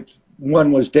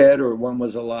one was dead or one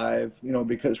was alive, you know,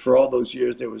 because for all those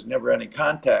years there was never any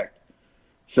contact.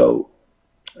 So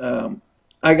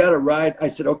I got a ride. I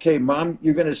said, okay, Mom,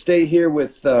 you're going to stay here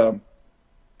with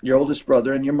your oldest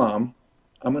brother and your mom.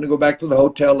 I'm going to go back to the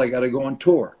hotel. I got to go on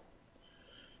tour.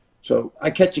 So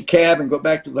I catch a cab and go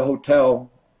back to the hotel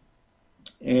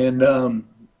and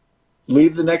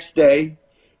leave the next day,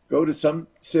 go to some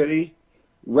city,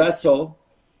 wrestle,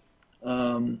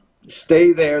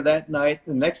 stay there that night.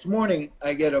 The next morning,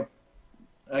 I go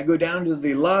down to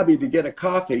the lobby to get a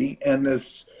coffee, and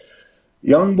this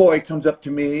young boy comes up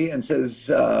to me and says,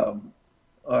 are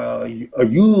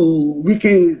you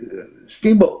Ricky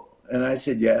Steamboat? And I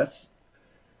said, yes.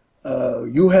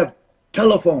 You have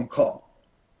telephone call.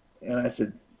 And I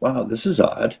said, wow, this is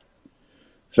odd.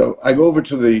 So I go over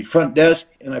to the front desk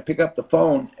and I pick up the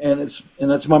phone, and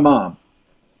it's my mom.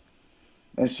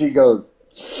 And she goes,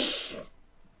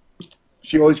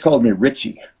 she always called me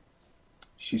Richie.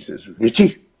 She says,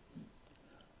 Richie,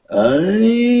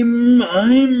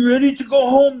 I'm ready to go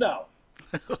home now.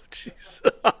 Oh, jeez.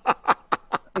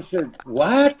 I said,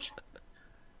 what?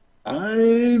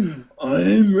 I'm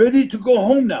ready to go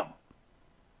home now.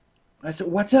 I said,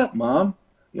 what's up, Mom?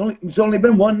 It's only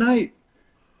been one night.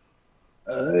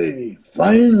 I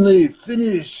finally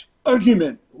finished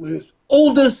argument with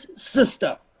oldest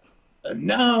sister, and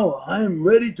now I'm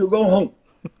ready to go home.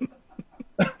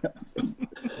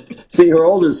 See, her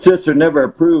older sister never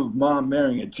approved Mom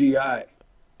marrying a GI.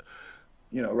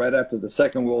 Right after the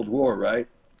Second World War, right?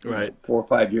 Right. 4 or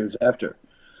 5 years after.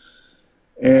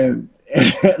 And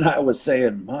I was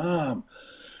saying, Mom,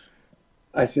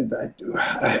 I said,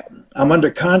 I'm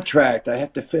under contract. I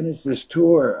have to finish this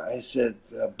tour. I said,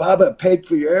 Baba paid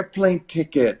for your airplane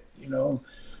ticket.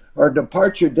 Our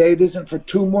departure date isn't for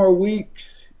 2 more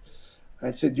weeks.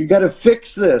 I said, you got to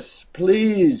fix this.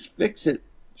 Please fix it.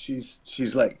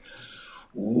 She's like,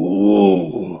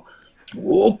 ooh,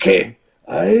 okay.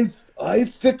 I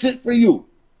fix it for you.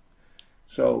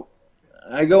 So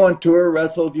I go on tour,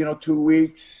 wrestled, 2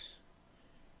 weeks.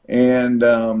 And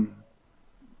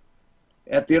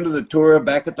at the end of the tour,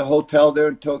 back at the hotel there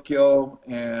in Tokyo,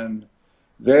 and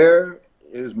there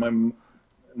is my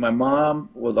mom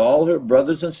with all her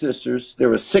brothers and sisters. There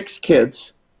were 6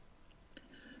 kids.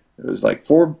 There was like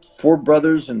four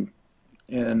brothers and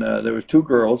there was 2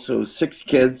 girls, so it was 6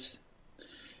 kids.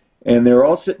 And they were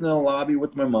all sitting in the lobby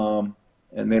with my mom,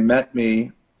 and they met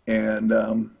me. And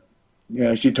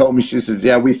she told me, she says,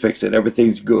 yeah, we fixed it.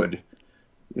 Everything's good.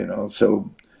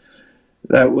 So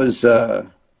that was,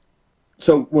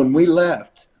 so when we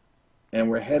left and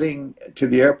we're heading to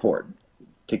the airport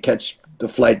to catch the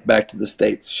flight back to the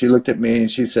States, she looked at me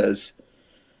and she says,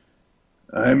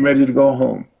 I'm ready to go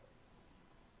home.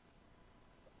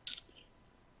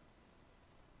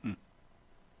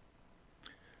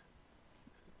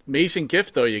 Amazing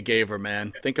gift, though, you gave her,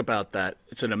 man. Think about that.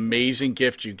 It's an amazing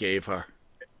gift you gave her.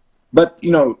 But,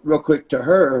 real quick, to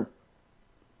her,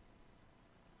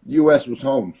 U.S. was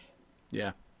home.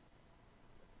 Yeah.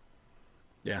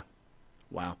 Yeah.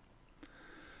 Wow.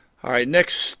 All right,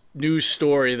 next news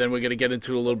story, then we're going to get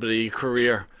into a little bit of your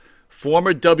career.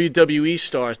 Former WWE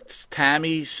star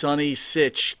Tammy Sunny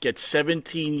Sitch gets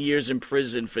 17 years in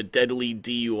prison for deadly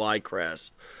DUI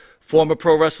crash. Former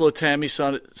pro wrestler Tammy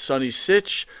Sunny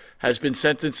Sitch has been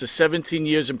sentenced to 17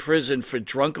 years in prison for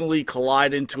drunkenly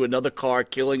colliding into another car,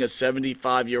 killing a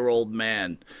 75-year-old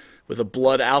man with a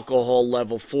blood alcohol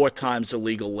level 4 times the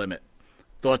legal limit.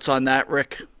 Thoughts on that,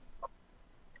 Rick?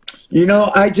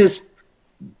 I just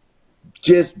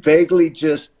vaguely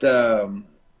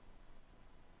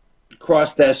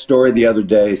crossed that story the other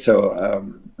day,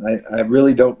 so I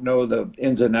really don't know the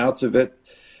ins and outs of it.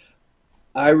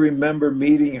 I remember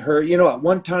meeting her, at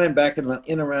one time back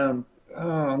in around,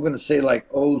 I'm going to say like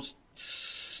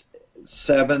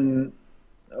 07,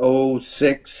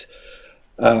 06.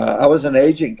 I was an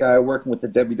agent guy working with the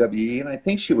WWE, and I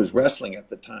think she was wrestling at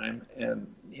the time, and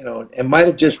and might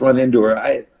have just run into her.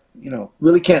 I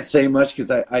really can't say much because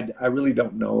I really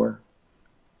don't know her.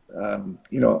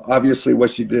 Obviously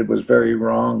what she did was very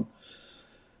wrong,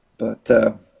 but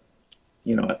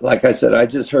like I said, I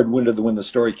just heard when the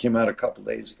story came out a couple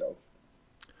days ago.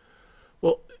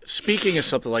 Well, speaking of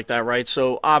something like that, right?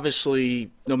 So obviously,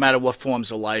 no matter what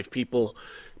forms of life, people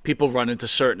run into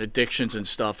certain addictions and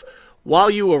stuff.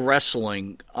 While you were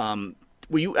wrestling,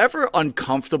 were you ever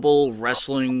uncomfortable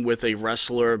wrestling with a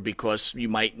wrestler because you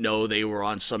might know they were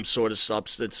on some sort of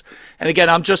substance? And again,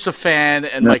 I'm just a fan,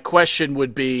 and my question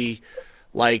would be,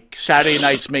 like Saturday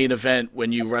night's main event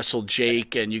when you wrestled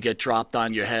Jake and you get dropped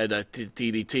on your head at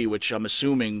DDT, which I'm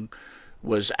assuming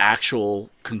was actual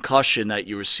concussion that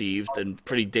you received and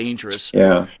pretty dangerous.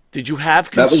 Yeah. Did you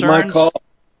have concerns that was my call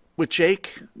with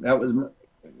Jake? That was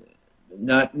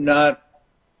not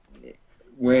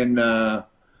when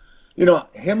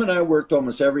him and I worked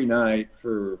almost every night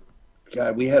for,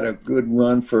 God, we had a good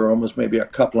run for almost maybe a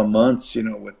couple of months.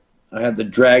 I had the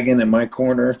Dragon in my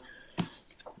corner,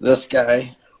 this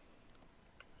guy,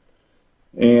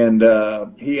 and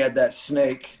he had that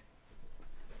Snake.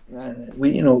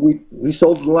 We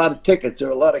sold a lot of tickets. There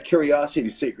were a lot of curiosity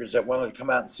seekers that wanted to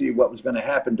come out and see what was going to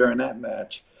happen during that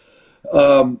match.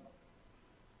 I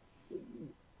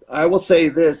will say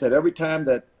this, that every time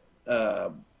that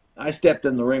I stepped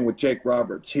in the ring with Jake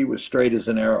Roberts, he was straight as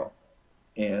an arrow.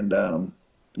 And,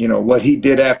 what he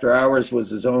did after hours was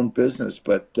his own business.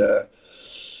 But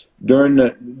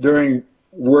during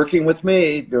working with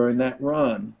me during that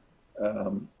run.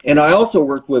 And I also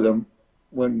worked with him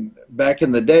when back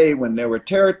in the day when there were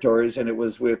territories, and it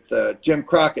was with Jim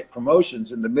Crockett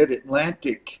Promotions in the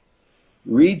Mid-Atlantic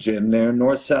region there,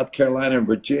 North, South Carolina, and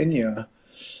Virginia.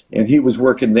 And he was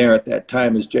working there at that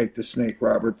time as Jake the Snake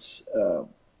Roberts.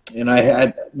 And I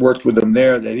had worked with him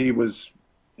there. That he was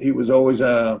always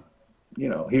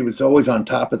he was always on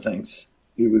top of things.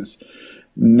 He was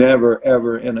never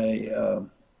ever in a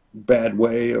bad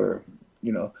way, or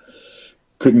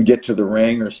couldn't get to the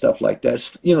ring or stuff like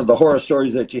that. The horror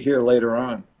stories that you hear later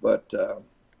on. But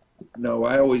no,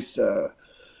 I always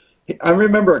I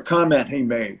remember a comment he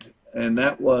made, and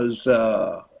that was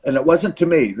and it wasn't to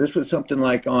me. This was something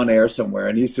like on air somewhere.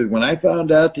 And he said, when I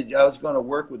found out that I was going to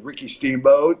work with Ricky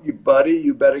Steamboat, you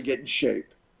better get in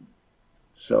shape.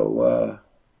 So,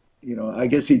 I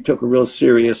guess he took a real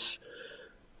serious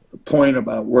point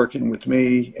about working with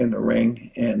me in the ring.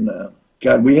 And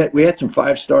God, we had some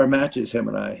 5-star matches, him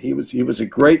and I. He was a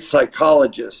great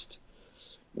psychologist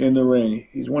in the ring.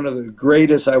 He's one of the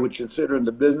greatest I would consider in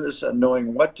the business on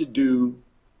knowing what to do,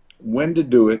 when to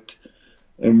do it,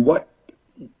 and what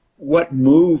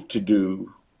move to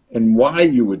do and why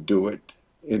you would do it,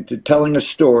 into telling a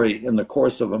story in the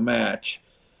course of a match.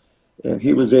 And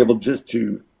he was able just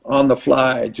to, on the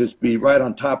fly, just be right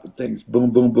on top of things.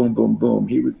 Boom, boom, boom, boom, boom.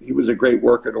 He was a great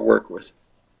worker to work with.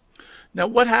 Now,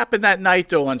 what happened that night,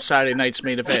 though, on Saturday night's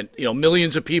main event?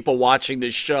 Millions of people watching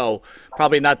this show.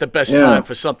 Probably not the best time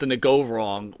for something to go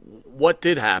wrong. What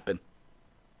did happen?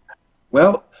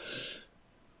 Well,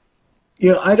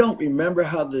 I don't remember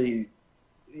how the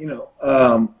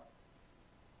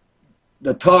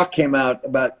talk came out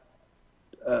about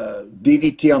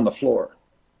DDT on the floor.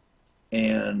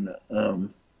 And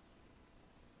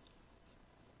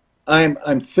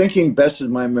I'm thinking, best is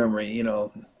my memory,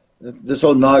 this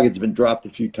old noggin's been dropped a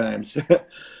few times.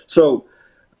 So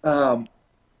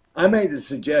I made the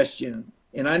suggestion,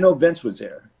 and I know Vince was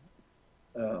there.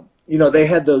 They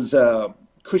had those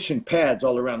cushion pads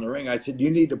all around the ring. I said,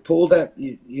 you need to pull that,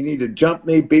 you need to jump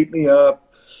me, beat me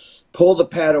up, pull the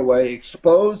pad away,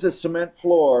 expose the cement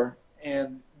floor,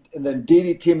 and then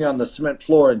DDT me on the cement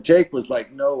floor. And Jake was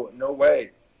like, no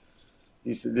way.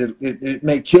 He said, it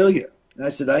may kill you. And I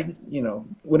said,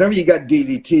 whenever you got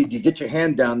DDT'd, you get your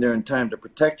hand down there in time to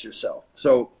protect yourself.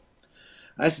 So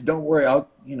I said, don't worry,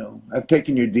 I've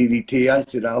taken your DDT. I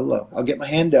said, I'll get my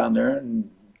hand down there and,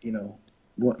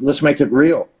 let's make it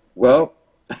real. Well,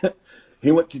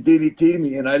 he went to DDT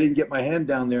me, and I didn't get my hand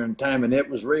down there in time, and it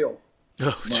was real.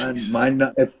 Oh,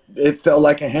 it felt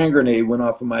like a hand grenade went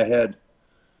off of my head.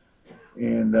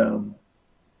 And,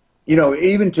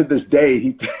 even to this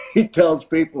day, he tells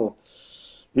people,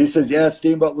 he says, yeah,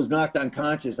 Steamboat was knocked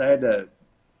unconscious. I had to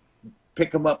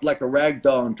pick him up like a rag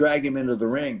doll and drag him into the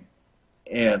ring.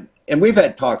 And we've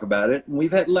had talk about it, and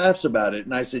we've had laughs about it.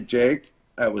 And I said, Jake,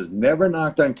 I was never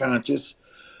knocked unconscious.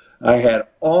 I had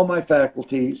all my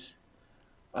faculties.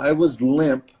 I was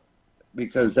limp,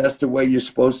 because that's the way you're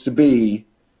supposed to be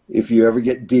if you ever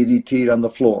get DDT'd on the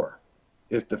floor.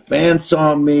 If the fans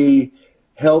saw me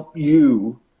help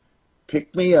you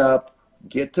pick me up,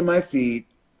 get to my feet,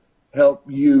 help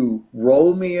you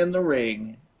roll me in the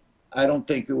ring, I don't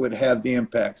think it would have the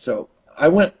impact. So I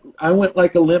went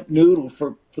like a limp noodle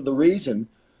for the reason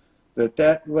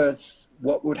that was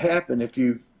what would happen if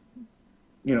you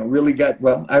really got,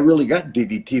 I really got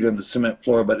DDT'd on the cement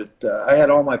floor, but I had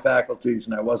all my faculties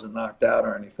and I wasn't knocked out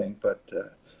or anything. But,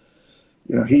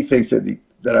 he thinks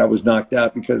that I was knocked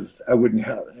out because I wouldn't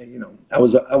have, I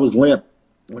was limp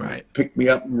when he picked me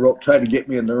up and tried to get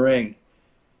me in the ring.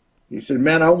 He said,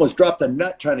 man, I almost dropped a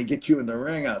nut trying to get you in the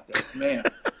ring out there, man.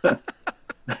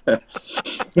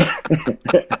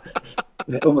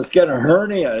 Almost got a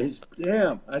hernia.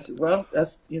 Damn. I said, well,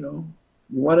 that's, you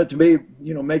want it to be,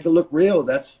 make it look real.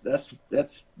 That's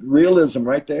realism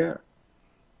right there.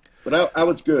 But I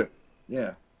was good.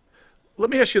 Yeah. Let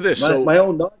me ask you this. My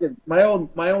own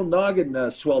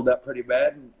noggin swelled up pretty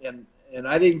bad, and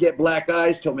I didn't get black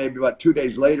eyes till maybe about 2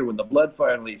 days later when the blood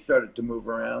finally started to move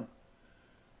around.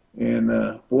 And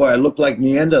boy, I looked like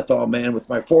Neanderthal man with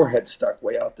my forehead stuck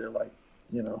way out there, like.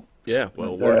 Yeah,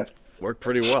 well, worked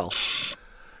pretty well.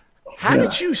 How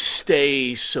did you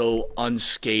stay so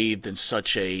unscathed in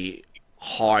such a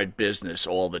hard business?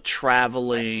 All the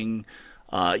traveling,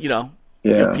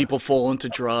 people fall into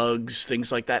drugs,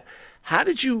 things like that. How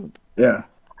did you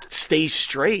stay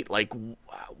straight? Like,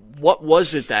 what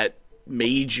was it that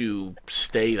made you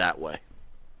stay that way?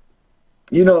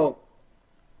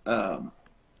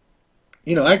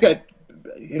 I got,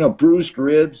 bruised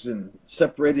ribs and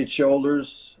separated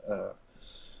shoulders.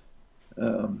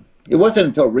 it wasn't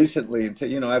until recently,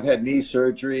 until I've had knee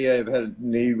surgery, I've had a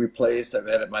knee replaced, I've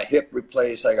had my hip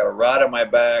replaced, I got a rod on my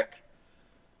back,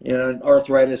 and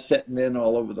arthritis setting in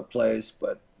all over the place.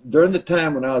 But during the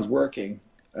time when I was working,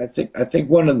 I think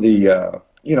one of the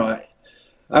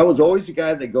I was always the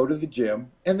guy that go to the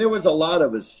gym, and there was a lot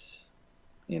of us,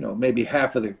 maybe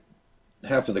half of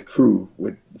the crew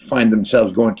would find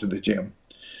themselves going to the gym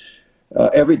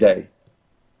every day.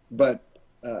 But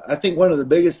I think one of the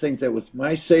biggest things that was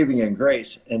my saving and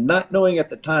grace, and not knowing at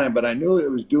the time, but I knew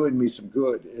it was doing me some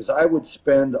good, is I would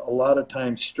spend a lot of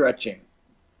time stretching.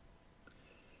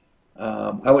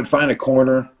 I would find a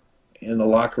corner in the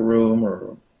locker room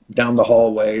or down the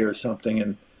hallway or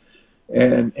something,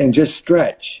 and just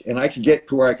stretch. And I could get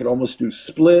to where I could almost do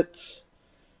splits,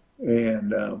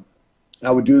 and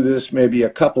I would do this maybe a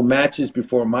couple matches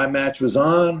before my match was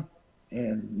on,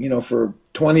 and for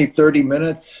 20, 30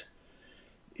 minutes,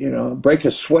 break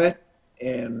a sweat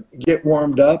and get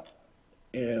warmed up.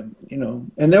 And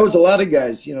there was a lot of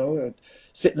guys,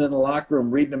 sitting in the locker room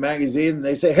reading a magazine, and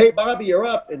they say, "Hey, Bobby, you're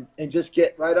up," and just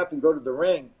get right up and go to the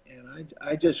ring. And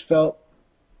I just felt,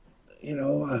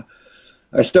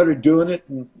 I started doing it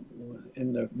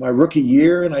in my rookie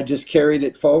year, and I just carried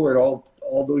it forward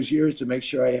all those years to make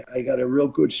sure I got a real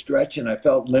good stretch, and I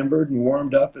felt limbered and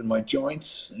warmed up in my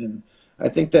joints, and I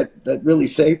think that really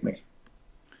saved me.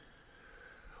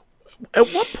 At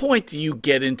what point do you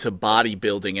get into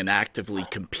bodybuilding and actively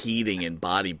competing in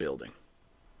bodybuilding?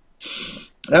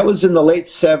 That was in the late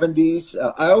 70s.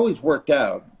 I always worked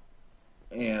out,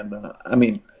 and I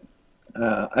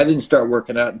didn't start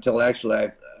working out until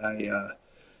actually I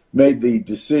made the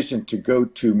decision to go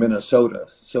to Minnesota.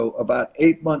 So about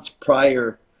 8 months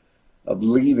prior of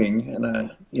leaving,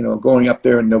 and going up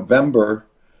there in November,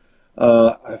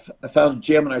 I found a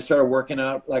gym and I started working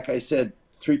out, like I said,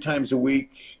 3 times a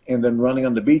week, and then running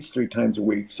on the beach 3 times a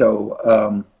week. So,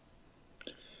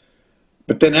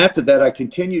 but then after that, I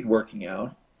continued working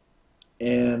out,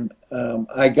 and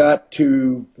I got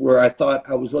to where I thought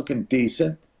I was looking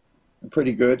decent,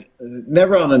 pretty good.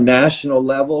 Never on a national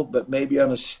level, but maybe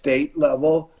on a state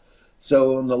level.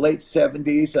 So in the late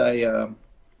 70s, I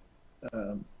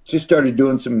just started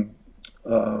doing some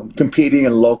competing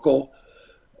in local,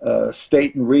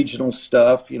 state and regional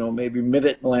stuff, maybe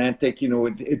mid-Atlantic,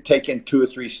 it'd take in 2 or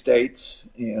 3 states,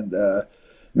 and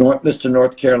Mr.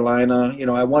 North Carolina,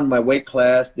 I won my weight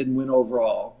class, didn't win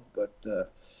overall, but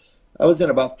I was in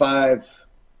about 5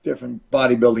 different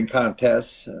bodybuilding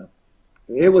contests.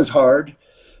 It was hard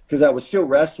because I was still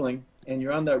wrestling, and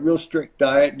you're on that real strict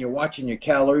diet, and you're watching your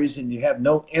calories, and you have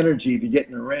no energy to get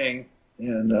in the ring,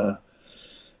 and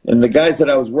the guys that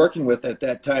I was working with at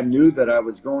that time knew that I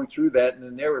was going through that,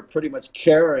 and they were pretty much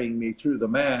carrying me through the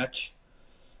match.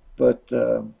 But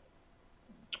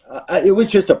it was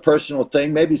just a personal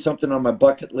thing, maybe something on my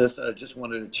bucket list that I just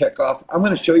wanted to check off. I'm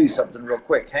going to show you something real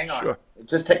quick. Hang on. Sure.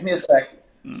 Just take me a sec.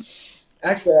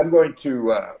 Actually, I'm going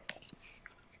to.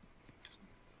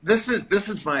 This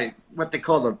is my what they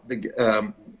call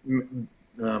the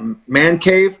man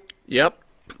cave. Yep.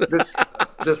 This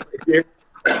right here.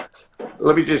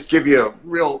 Let me just give you a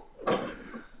real.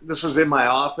 This is in my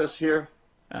office here.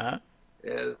 Uh-huh.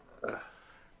 Uh,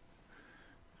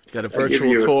 Got a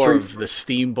virtual tour of the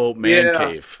Steamboat Man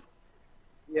Cave.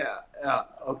 Yeah.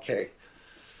 Okay.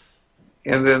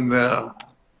 And then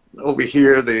over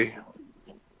here,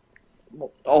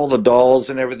 all the dolls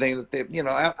and everything that they,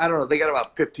 I don't know. They got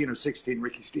about 15 or 16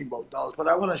 Ricky Steamboat dolls, but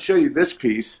I want to show you this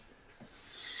piece.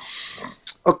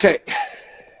 Okay.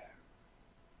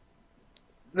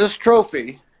 This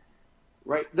trophy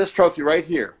right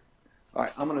here. All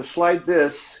right, I'm going to slide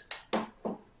this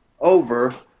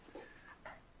over.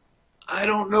 I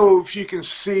don't know if you can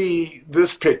see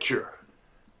this picture.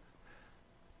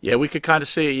 Yeah, we could kind of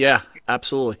see it. Yeah,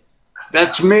 absolutely.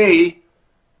 That's me.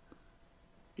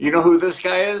 You know who this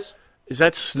guy is? Is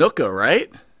that Snuka,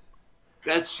 right?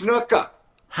 That's Snuka.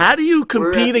 How do you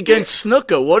compete against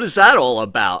Snuka? What is that all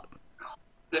about?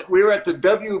 We were at the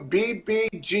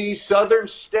WBBG Southern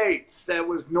States. That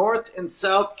was North and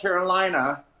South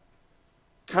Carolina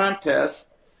contest.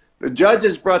 The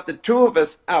judges brought the 2 of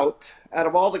us out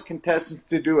of all the contestants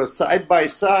to do a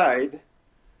side-by-side,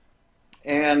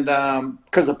 and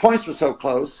because the points were so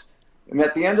close. And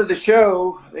at the end of the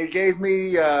show, they gave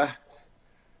me,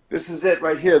 this is it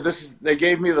right here. They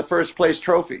gave me the first place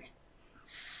trophy.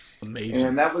 Amazing.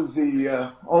 And that was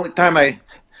the only time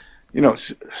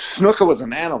Snuka was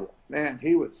an animal. Man,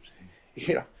 he was,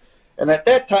 And at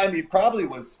that time, he probably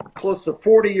was close to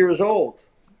 40 years old.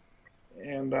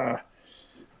 And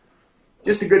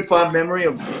just a good fond memory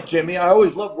of Jimmy. I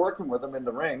always loved working with him in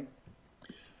the ring.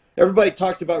 everybody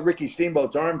talks about Ricky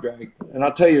Steamboat's arm drag, and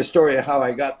I'll tell you a story of how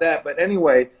I got that. But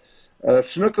anyway,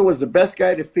 Snuka was the best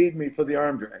guy to feed me for the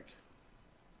arm drag.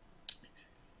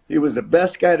 He was the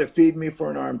best guy to feed me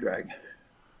for an arm drag.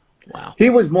 Wow. He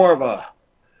was more of a,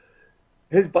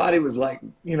 his body was like,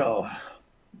 you know,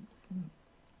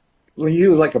 he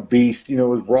was like a beast, you know,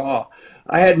 it was raw.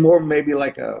 I had more maybe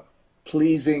like a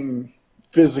pleasing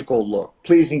physical look,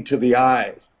 pleasing to the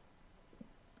eye,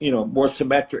 you know, more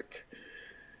symmetric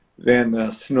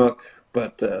than Snook.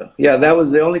 But yeah, that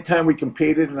was the only time we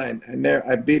competed, and I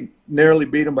narrowly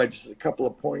beat him by just a couple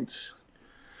of points.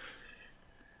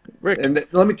 Rick, And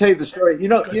let me tell you the story. You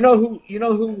know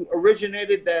who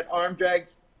originated that arm drag?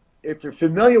 If you're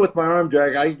familiar with my arm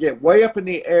drag, I get way up in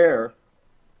the air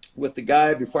with the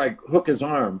guy before I hook his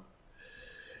arm.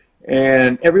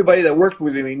 And everybody that worked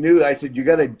with me knew, I said, you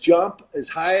got to jump as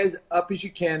high as up as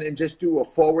you can and just do a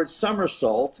forward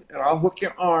somersault, and I'll hook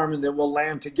your arm, and then we'll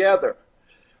land together.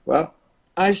 Well,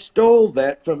 I stole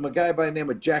that from a guy by the name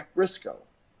of Jack Briscoe.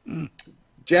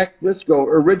 Jack Briscoe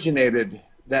originated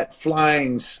that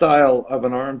flying style of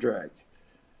an arm drag.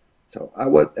 So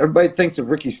everybody thinks of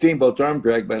Ricky Steamboat's arm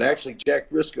drag, but actually Jack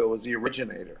Briscoe was the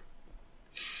originator.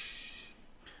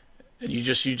 and you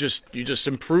just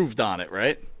improved on it,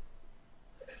 right?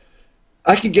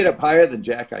 I could get up higher than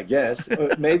Jack, I guess.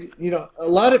 Maybe, you know,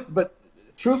 but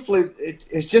truthfully,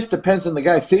 it just depends on the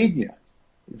guy feeding you.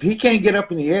 If he can't get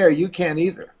up in the air, you can't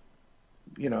either,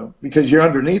 you know, because you're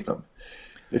underneath him.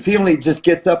 If he only just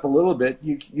gets up a little bit,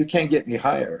 you can't get any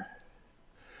higher.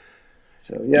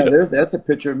 So yeah, that's a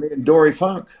picture of me and Dory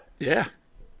Funk. Yeah.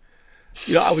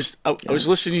 You know, I was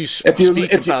listening to you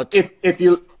speak about. If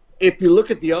you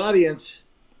look at the audience,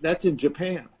 that's in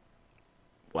Japan.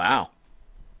 Wow.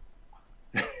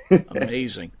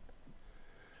 Amazing.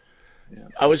 Yeah.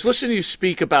 I was listening to you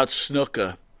speak about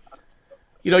Snuka.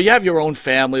 You know, you have your own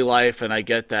family life, and I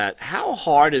get that. How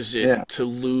hard is it to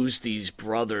lose these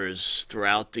brothers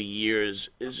throughout the years?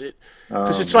 Is it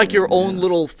because it's like your own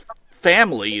little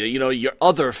family, you know, your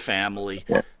other family.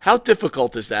 Yeah. How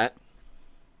difficult is that?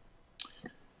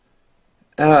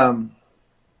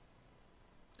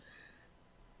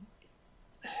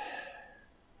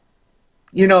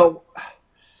 You know,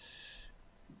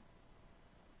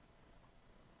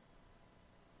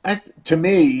 to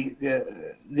me,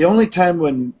 the only time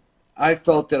when I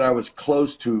felt that I was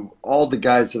close to all the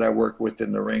guys that I work with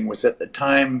in the ring was at the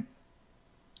time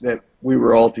that we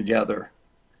were all together.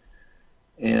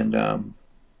 And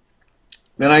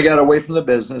then I got away from the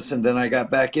business, and then I got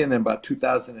back in about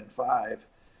 2005,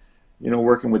 you know,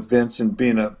 working with Vince and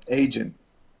being a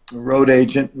road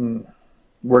agent, and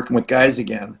working with guys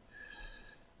again.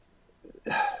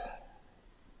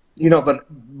 You know,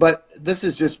 but this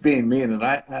is just being me, and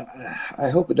I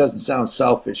hope it doesn't sound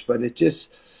selfish, but it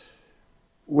just,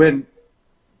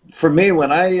 for me,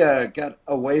 when I got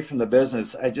away from the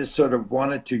business, I just sort of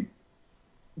wanted to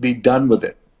be done with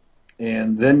it.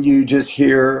 And then you just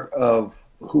hear of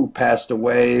who passed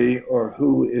away, or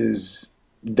who is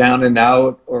down and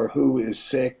out, or who is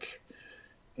sick.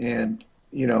 And,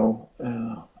 you know,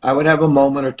 I would have a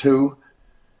moment or two,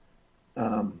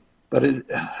 but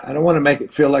I don't want to make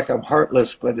it feel like I'm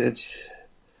heartless, but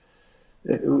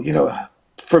you know,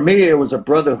 for me, it was a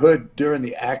brotherhood during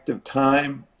the active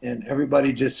time, and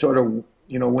everybody just sort of,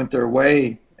 you know, went their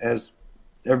way as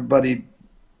everybody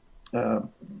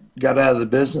got out of the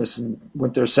business and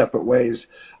went their separate ways.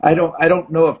 I don't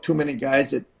know of too many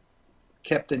guys that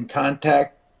kept in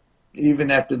contact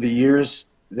even after the years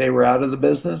they were out of the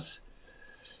business.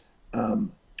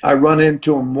 I run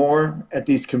into them more at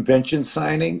these convention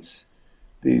signings,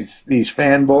 these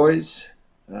fanboys,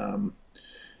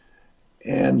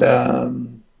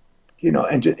 and you know,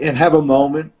 and have a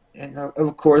moment. And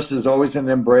of course, there's always an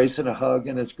embrace and a hug,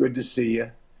 and it's good to see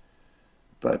you.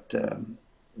 But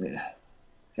yeah.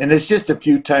 And it's just a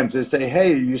few times they say,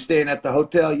 "Hey, are you staying at the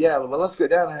hotel?" "Yeah." "Well, let's go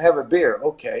down and have a beer."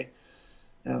 "Okay."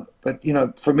 But you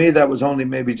know, for me, that was only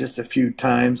maybe just a few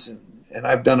times, and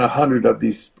I've done 100 of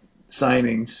these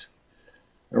signings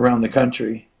around the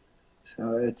country.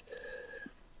 So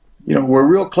you know, we're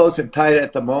real close and tight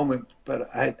at the moment, but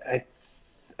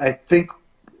I think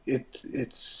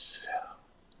it's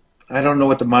I don't know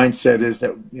what the mindset is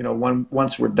that, you know,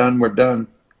 once we're done, we're done.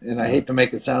 And I hate to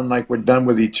make it sound like we're done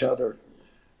with each other,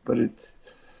 but it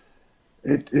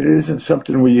isn't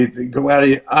something where you go out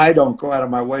of I don't go out of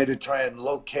my way to try and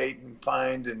locate and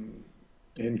find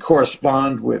and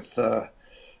correspond with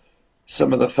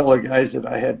some of the fellow guys that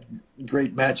I had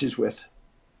great matches with.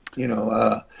 You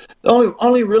know,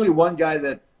 only really one guy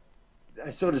that I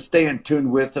sort of stay in tune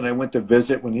with, and I went to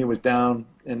visit when he was down,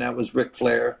 and that was Ric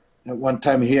Flair. At one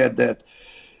time, he had that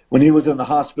when he was in the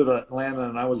hospital in Atlanta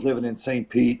and I was living in St.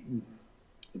 Pete.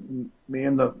 Me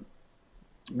and the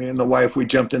wife, we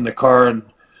jumped in the car and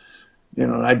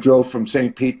I drove from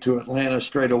St. Pete to Atlanta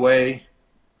straight away.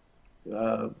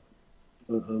 I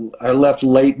left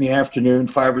late in the afternoon,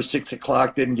 5 or 6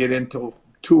 o'clock. Didn't get in till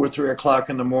 2 or 3 o'clock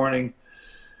in the morning.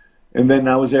 And then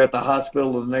I was there at the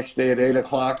hospital the next day at 8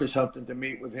 o'clock or something to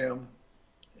meet with him.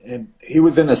 And he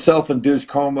was in a self-induced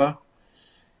coma.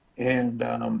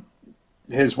 And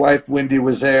his wife, Wendy,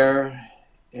 was there.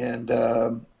 And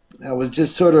I was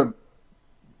just sort of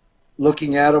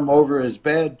looking at him over his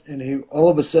bed. And he, all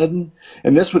of a sudden,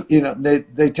 and this was,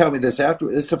 they tell me this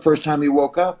afterwards, this is the first time he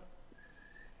woke up.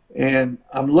 And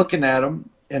I'm looking at him.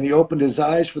 And he opened his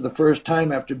eyes for the first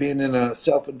time after being in a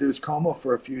self-induced coma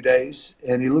for a few days.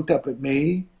 And he looked up at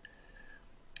me.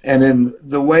 And in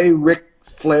the way Ric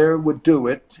Flair would do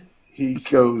it, he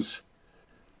goes,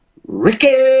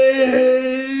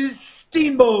 "Ricky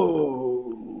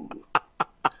Steamboat!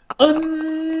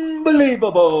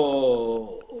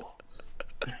 Unbelievable!"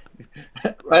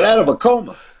 Right out of a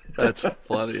coma. That's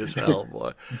funny as hell,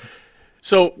 boy.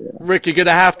 So, Rick, you're going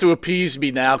to have to appease me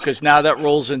now, because now that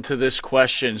rolls into this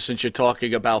question, since you're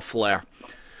talking about Flair.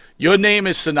 Your name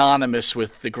is synonymous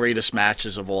with the greatest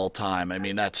matches of all time. I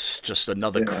mean, that's just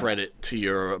another credit to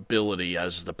your ability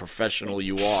as the professional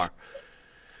you are.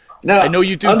 Now, I know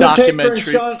you do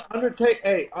documentary.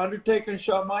 documentary. Undertaker and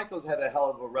Shawn Michaels had a hell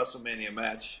of a WrestleMania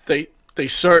match. They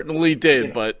certainly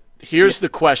did, but here's the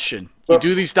question. You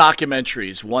do these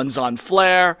documentaries. One's on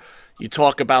Flair. You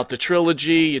talk about the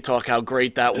trilogy, you talk how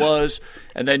great that was,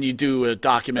 and then you do a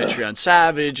documentary on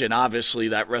Savage, and obviously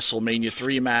that WrestleMania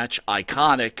 3 match,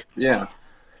 iconic. Yeah.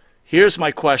 Here's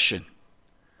my question.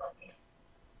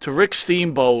 To Rick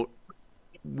Steamboat,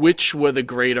 which were the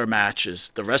greater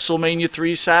matches? The WrestleMania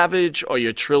 3 Savage or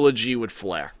your trilogy with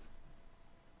Flair?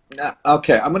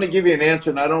 Okay, I'm going to give you an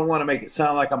answer, and I don't want to make it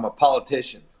sound like I'm a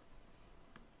politician.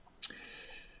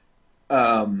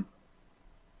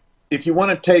 If you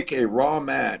want to take a Raw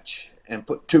match and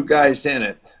put two guys in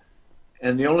it,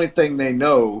 and the only thing they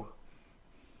know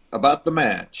about the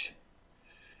match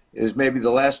is maybe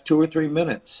the last 2 or 3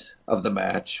 minutes of the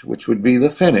match, which would be the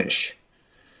finish,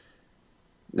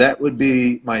 that would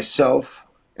be myself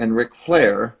and Ric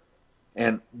Flair,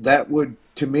 and that would,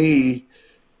 to me,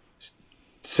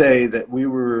 say that we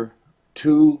were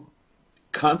two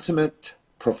consummate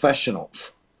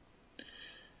professionals.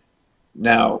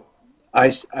 Now,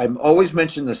 I'm always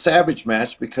mention the Savage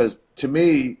match because to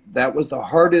me that was the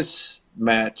hardest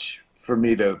match for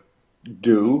me to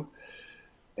do,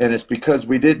 and it's because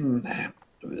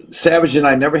Savage and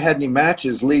I never had any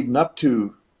matches leading up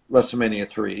to WrestleMania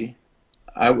 3.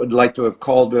 I would like to have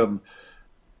called them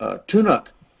tune-up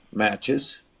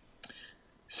matches.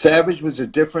 Savage was a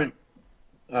different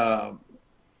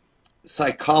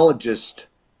psychologist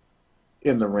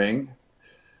in the ring.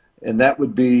 And that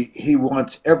would be, he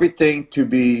wants everything to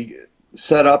be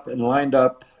set up and lined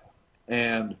up.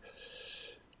 And,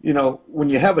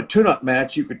 when you have a tune-up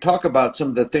match, you could talk about some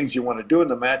of the things you want to do in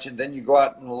the match, and then you go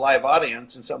out in a live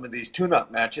audience in some of these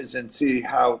tune-up matches and see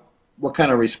what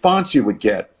kind of response you would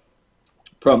get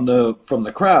from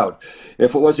the crowd.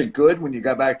 If it wasn't good, when you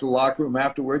got back to the locker room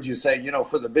afterwards, you say,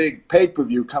 for the big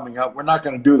pay-per-view coming up, we're not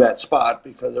going to do that spot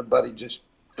because everybody just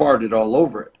farted all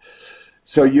over it.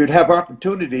 So you'd have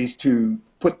opportunities to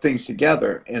put things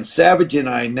together, and Savage and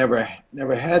I never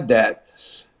had that.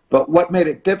 But what made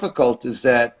it difficult is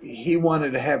that he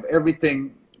wanted to have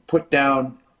everything put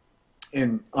down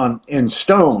in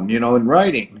stone, in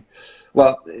writing.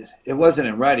 Well, it wasn't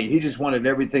in writing. He just wanted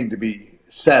everything to be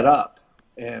set up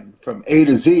and from A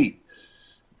to Z.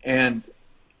 And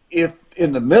if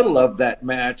in the middle of that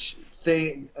match,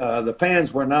 the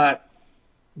fans were not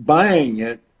buying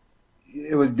it,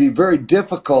 it would be very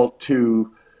difficult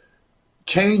to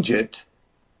change it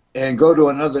and go to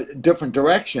another different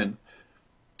direction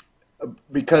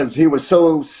because he was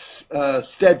so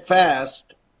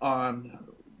steadfast on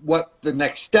what the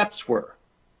next steps were.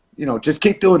 Just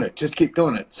keep doing it. Just keep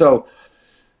doing it. So,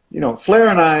 Flair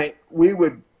and I, we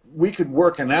could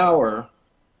work an hour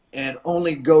and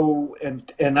only go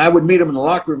and I would meet him in the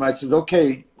locker room. I said,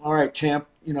 okay, all right, champ,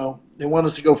 they want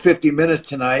us to go 50 minutes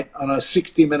tonight on a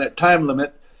 60-minute time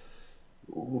limit.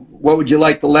 What would you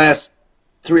like the last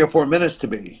 3 or 4 minutes to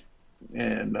be?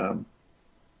 And,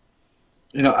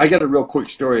 I got a real quick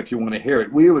story if you want to hear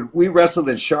it. We wrestled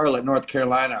in Charlotte, North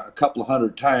Carolina a couple of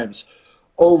 100 times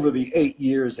over the 8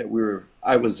 years that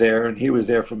I was there, and he was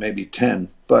there for maybe 10.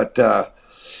 But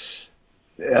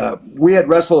we had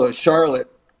wrestled at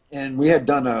Charlotte, and we had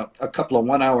done a couple of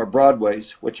 1-hour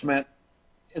Broadways, which meant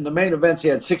in the main events, he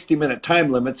had 60-minute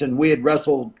time limits, and we had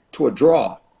wrestled to a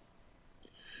draw.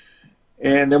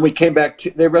 And then we came back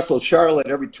to, they wrestled Charlotte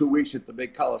every 2 weeks at the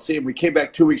big Coliseum. We came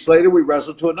back 2 weeks later, we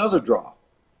wrestled to another draw.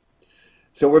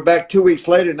 So we're back 2 weeks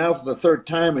later now for the third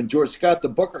time, and George Scott, the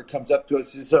booker, comes up to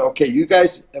us and says, okay, you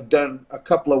guys have done a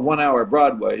couple of 1-hour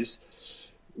Broadways.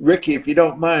 Ricky, if you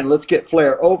don't mind, let's get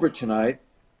Flair over tonight.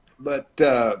 But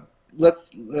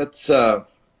let's do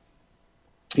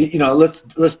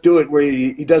it where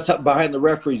he does something behind the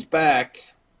referee's back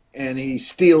and he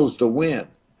steals the win,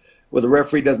 where the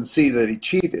referee doesn't see that he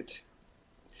cheated.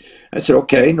 I said,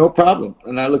 okay, no problem.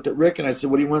 And I looked at Rick and I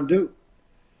said, what do you want to do?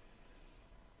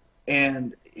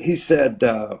 And he said,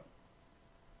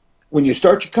 when you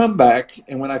start your comeback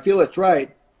and when I feel it's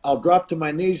right, I'll drop to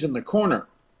my knees in the corner.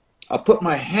 I'll put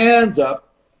my hands up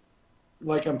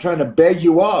like I'm trying to beg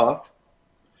you off,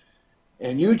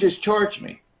 and you just charge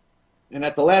me. And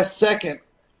at the last second,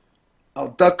 I'll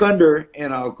duck under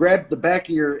and I'll grab the back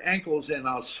of your ankles and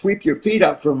I'll sweep your feet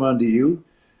up from under you.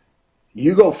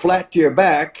 You go flat to your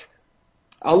back.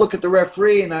 I'll look at the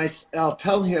referee and I'll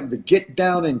tell him to get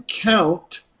down and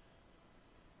count.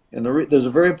 And there's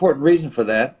a very important reason for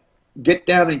that. Get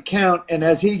down and count. And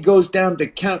as he goes down to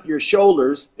count your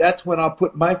shoulders, that's when I'll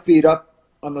put my feet up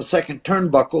on the second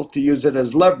turnbuckle to use it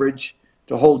as leverage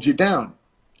to hold you down.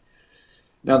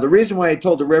 Now, the reason why I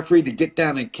told the referee to get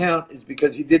down and count is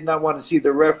because he did not want to see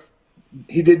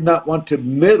he did not want to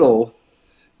middle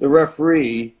the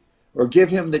referee or give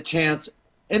him the chance,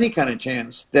 any kind of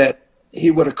chance, that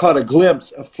he would have caught a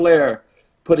glimpse of Flair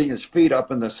putting his feet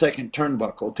up in the second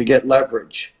turnbuckle to get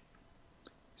leverage.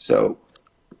 So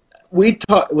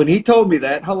when he told me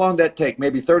that, how long did that take?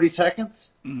 Maybe 30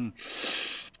 seconds? Mm-hmm.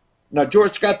 Now,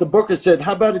 George Scott, the booker, said,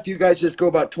 how about if you guys just go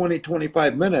about 20,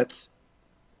 25 minutes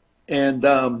and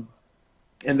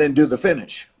then do the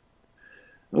finish?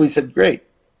 And we said, great.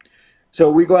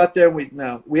 So we go out there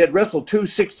and we had wrestled 2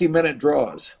 60-minute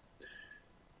draws.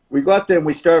 We go out there and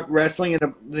we start wrestling,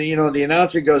 and the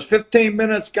announcer goes, 15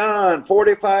 minutes gone,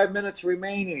 45 minutes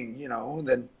remaining, and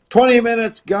then 20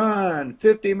 minutes gone,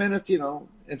 50 minutes,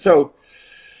 and so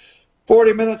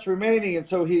 40 minutes remaining. And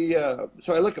so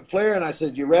so I look at Flair and I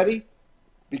said, you ready?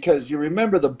 Because you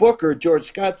remember the booker, George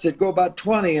Scott, said go about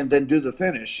 20 and then do the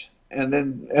finish. And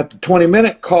then at the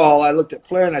 20-minute call, I looked at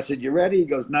Flair and I said, you ready? He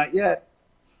goes, not yet.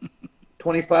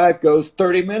 25 goes,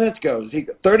 30 minutes goes.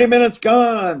 30 minutes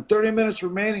gone, 30 minutes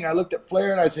remaining. I looked at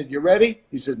Flair and I said, you ready?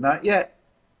 He said, not yet.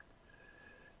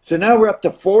 So now we're up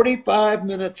to 45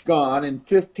 minutes gone and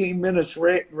 15 minutes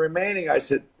remaining. I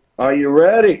said, are you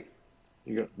ready?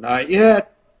 He goes, not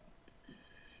yet.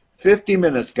 50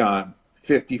 minutes gone,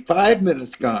 55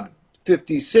 minutes gone,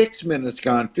 56 minutes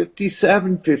gone,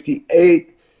 57,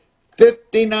 58,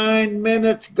 59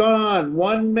 minutes gone,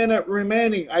 1 minute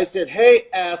remaining. I said, hey,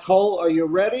 asshole, are you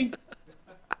ready?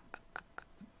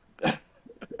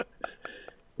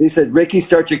 He said, Ricky,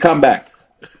 start your comeback.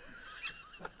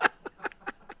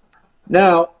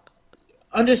 Now,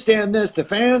 understand this. The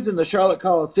fans in the Charlotte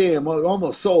Coliseum were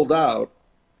almost sold out,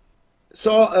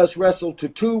 saw us wrestle to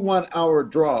 2 1-hour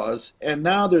draws, and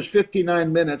now there's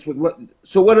 59 minutes.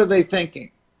 So what are they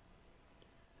thinking?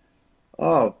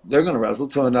 Oh, they're going to wrestle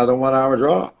to another 1-hour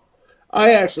draw.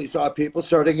 I actually saw people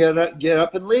starting to get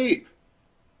up and leave.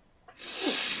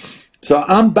 So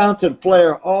I'm bouncing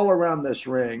Flair all around this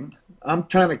ring. I'm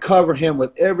trying to cover him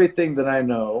with everything that I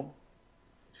know.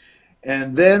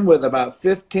 And then with about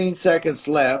 15 seconds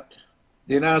left,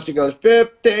 the announcer goes,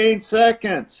 15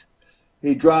 seconds.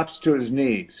 He drops to his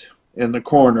knees in the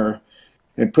corner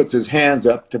and puts his hands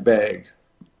up to beg.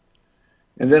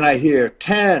 And then I hear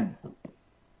 10,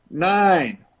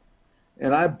 9,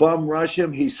 and I bum rush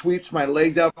him. He sweeps my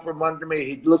legs out from under me.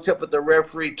 He looks up at the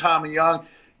referee, Tommy Young,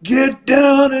 get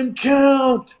down and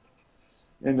count.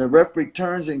 And the referee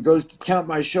turns and goes to count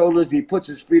my shoulders. He puts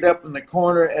his feet up in the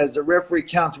corner. As the referee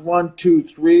counts 1, 2,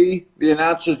 3, the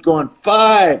announcer's going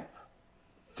 5,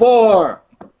 4,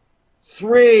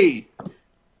 3.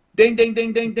 Ding, ding,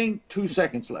 ding, ding, ding. 2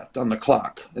 seconds left on the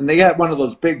clock. And they got one of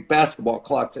those big basketball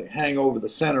clocks that hang over the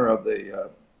center of the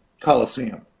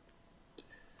Coliseum.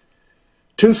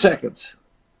 2 seconds.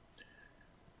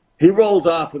 He rolls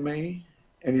off of me.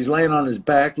 And he's laying on his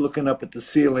back, looking up at the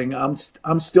ceiling.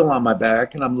 I'm still on my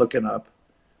back, and I'm looking up.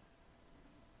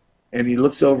 And he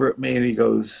looks over at me, and he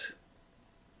goes,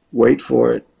 wait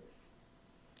for it.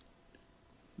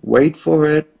 Wait for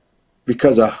it.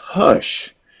 Because a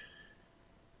hush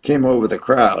came over the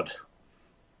crowd.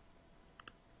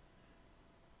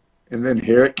 And then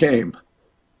here it came.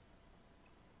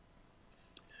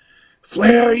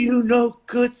 Flair, you no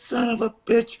good son of a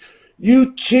bitch.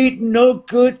 You cheat, no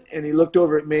good. And he looked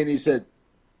over at me and he said,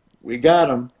 We got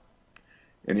him.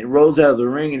 And he rolls out of the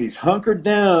ring, and he's hunkered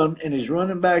down, and he's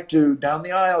running back down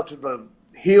the aisle to the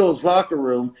heels locker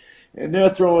room, and they're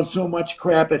throwing so much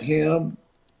crap at him.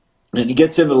 And he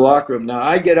gets into the locker room. Now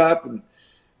I get up and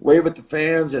wave at the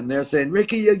fans, and they're saying,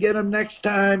 "Ricky, you get him next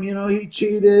time. You know, he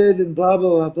cheated," and blah,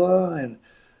 blah, blah, blah. And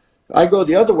I go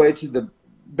the other way to the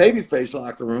babyface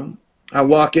locker room. I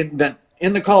walk in. Then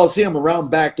in the Coliseum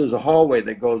around back, there's a hallway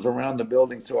that goes around the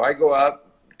building. So I go out.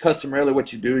 Customarily,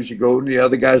 what you do is you go to the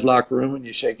other guy's locker room and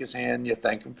you shake his hand, and you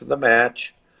thank him for the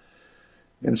match.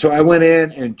 And so I went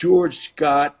in, and George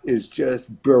Scott is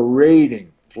just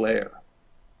berating Flair.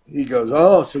 He goes,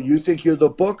 "Oh, so you think you're the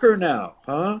booker now,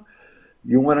 huh?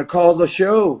 You want to call the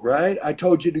show, right? I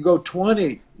told you to go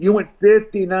 20. You went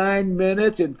 59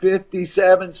 minutes and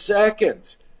 57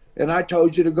 seconds, and I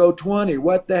told you to go 20.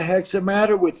 What the heck's the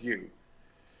matter with you?"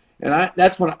 And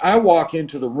that's when I walk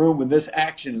into the room when this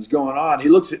action is going on. He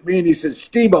looks at me and he says,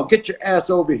 "Steamboat, get your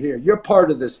ass over here. You're part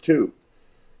of this too."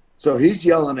 So he's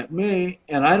yelling at me,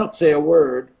 and I don't say a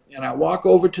word. And I walk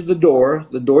over to the door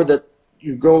that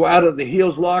you go out of the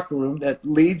heels locker room that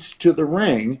leads to the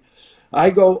ring.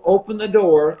 I go open the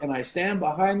door, and I stand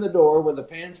behind the door where the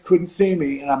fans couldn't see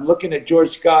me, and I'm looking at George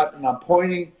Scott, and I'm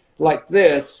pointing like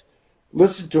this.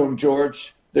 "Listen to him,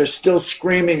 George. They're still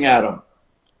screaming at him.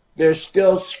 They're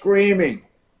still screaming."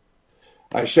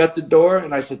 I shut the door,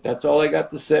 and I said, "That's all I got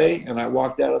to say," and I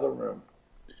walked out of the room.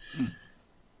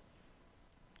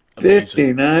 Amazing.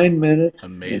 59 minutes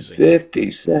Amazing. and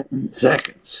 57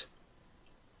 seconds.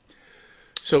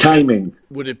 So Timing.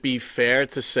 would it be fair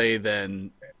to say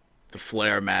then the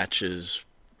Flair matches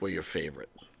were your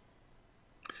favorite?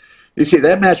 You see,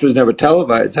 that match was never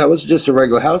televised. That was just a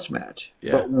regular house match.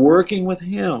 Yeah. But working with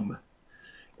him,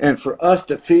 and for us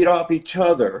to feed off each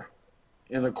other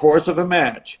in the course of a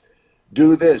match,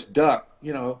 do this, duck,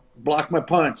 block my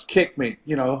punch, kick me,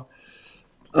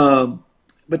 But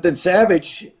then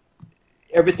Savage,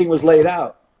 everything was laid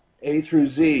out, A through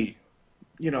Z.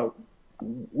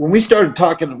 When we started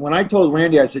talking, when I told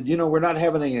Randy, I said, we're not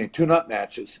having any tune-up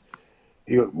matches.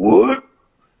 He goes, "What?"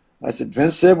 I said,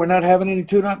 "Vince said we're not having any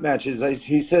tune-up matches."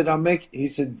 He said,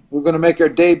 "We're going to make our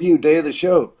debut day of the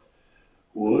show."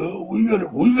 "Well, we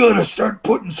gotta start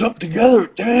putting something together.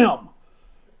 Damn."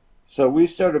 So we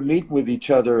started meeting with each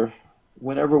other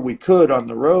whenever we could on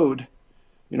the road.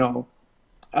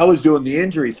 I was doing the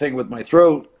injury thing with my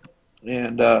throat,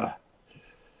 and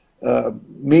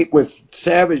meet with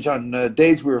Savage on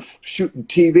days we were shooting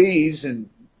TVs,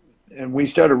 and we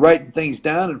started writing things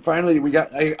down. And finally,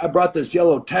 I brought this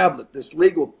yellow tablet, this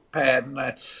legal pad,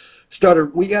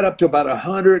 and we got up to about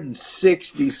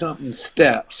 160 something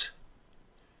steps.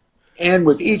 And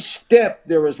with each step,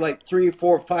 there was like 3,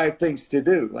 4, 5 things to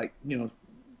do. Like,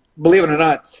 believe it or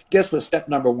not, guess what step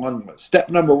number 1 was? Step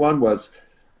number 1 was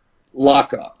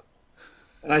lock up.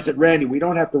 And I said, "Randy, we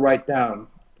don't have to write down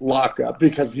lock up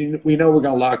because we know we're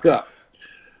going to lock up."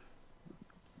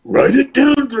 "Write it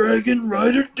down, Dragon,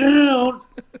 write it down."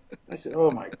 I said,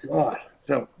 "Oh my God."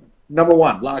 So, number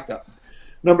 1, lock up.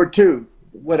 Number 2,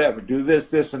 whatever, do this,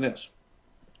 this, and this.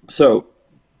 So,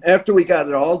 after we got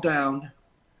it all down,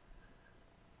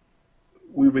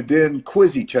 we would then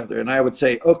quiz each other, and I would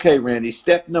say, "Okay, Randy,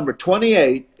 step number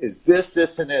 28 is this,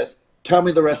 this, and this. Tell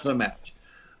me the rest of the match."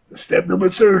 "Step number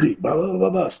 30, blah, blah, blah,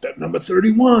 blah. Step number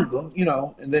 31,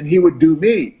 and then he would do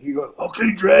me. He'd go,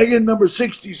 "Okay, Dragon, number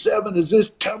 67 is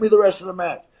this. Tell me the rest of the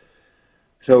match."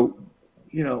 So,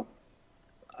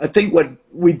 I think when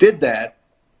we did that,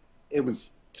 it was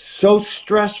so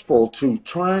stressful to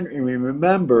try and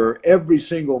remember every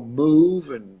single move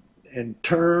and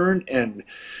turn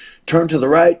to the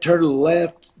right, turn to the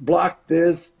left, block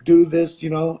this, do this,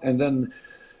 and then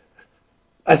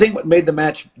I think what made the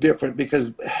match different,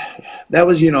 because that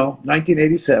was,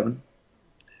 1987,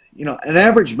 an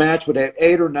average match would have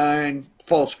 8 or 9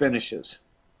 false finishes.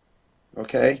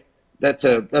 Okay? That's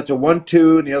a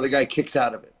 1-2 and the other guy kicks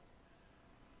out of it.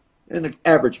 In an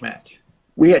average match.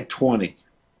 We had 20.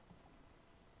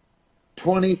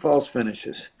 20 false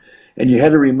finishes. And you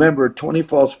had to remember 20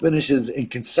 false finishes in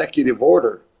consecutive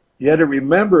order. You had to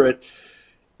remember it,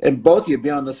 and both of you be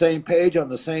on the same page on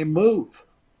the same move.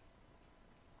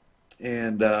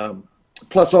 And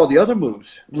plus all the other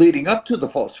moves leading up to the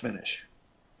false finish.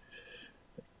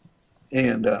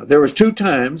 And there was 2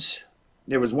 times.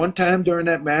 There was one time during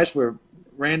that match where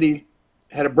Randy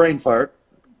had a brain fart,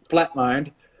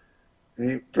 flatlined.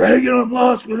 And he, "Dragon, I'm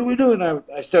lost. What are we doing?"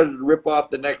 I started to rip off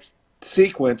the next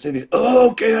sequence, and he's, "Oh,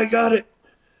 okay, I got it."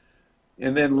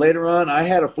 And then later on, I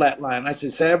had a flat line. I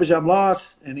said, "Savage, I'm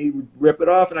lost." And he would rip it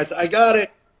off, and I said, "I got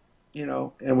it."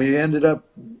 And we ended up.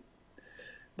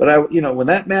 But when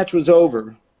that match was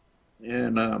over,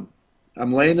 and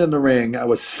I'm laying in the ring. I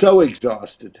was so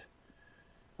exhausted.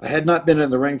 I had not been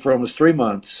in the ring for almost 3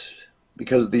 months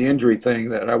because of the injury thing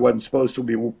that I wasn't supposed to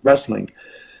be wrestling.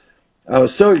 I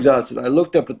was so exhausted. I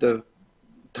looked up at the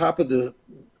top of the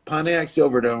Pontiac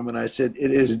Silverdome and I said,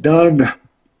 "It is done.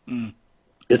 Mm.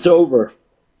 It's over."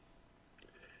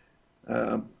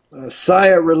 A sigh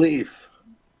of relief.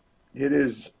 It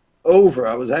is over.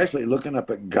 I was actually looking up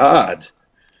at God,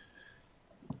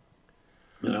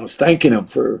 and I was thanking him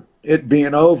for it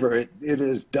being over. It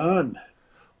is done.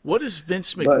 What does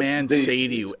Vince But McMahon say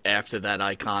to you after that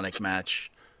iconic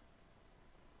match?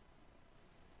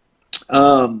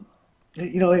 um,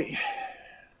 you know,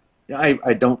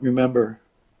 I don't remember.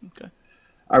 Okay.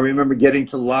 I remember getting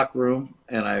to the locker room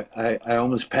and I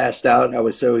almost passed out. I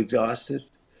was so exhausted.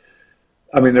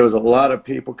 I mean, there was a lot of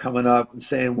people coming up and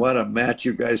saying, "What a match,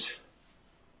 you guys!"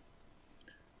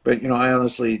 But I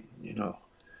honestly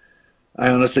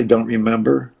don't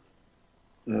remember.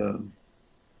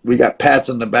 We got pats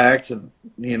on the backs, I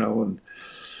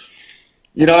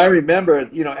remember,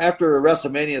 after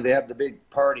WrestleMania, they have the big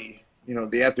party,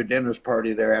 the after dinners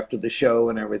party there after the show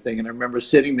and everything. And I remember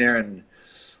sitting there and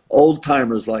old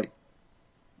timers like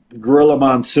Gorilla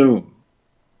Monsoon,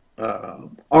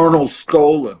 Arnold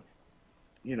Skolin,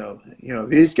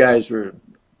 these guys were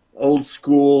old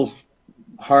school,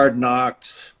 hard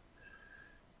knocks,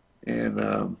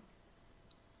 and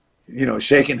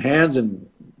shaking hands and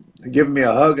giving me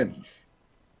a hug, and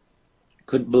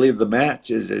couldn't believe the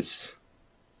match. Is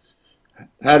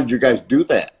how did you guys do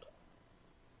that?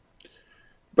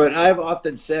 But I've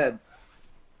often said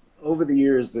over the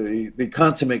years, the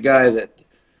consummate guy that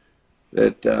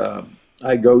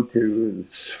I go to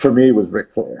for me was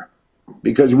Ric Flair,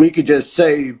 because we could just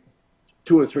say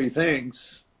two or three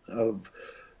things of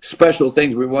special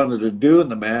things we wanted to do in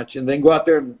the match, and then go out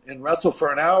there and wrestle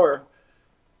for an hour,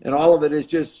 and all of it is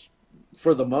just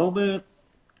for the moment,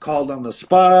 called on the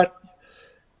spot,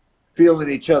 feeling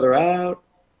each other out,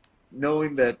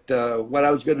 knowing that what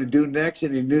I was going to do next,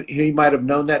 and he might have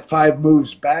known that 5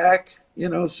 moves back,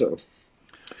 so.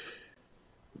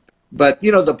 But,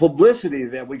 the publicity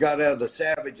that we got out of the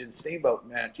Savage and Steamboat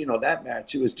match, that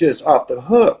match, it was just off the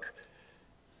hook.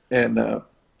 And,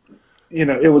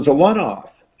 it was a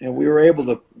one-off, and we were able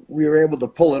to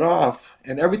pull it off.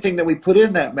 And everything that we put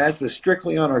in that match was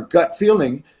strictly on our gut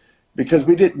feeling, because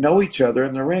we didn't know each other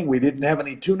in the ring. We didn't have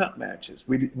any tune-up matches.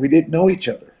 We didn't know each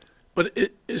other. But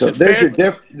is so it there's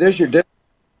fair? There's your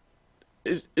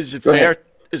difference. Is it Go fair? ahead.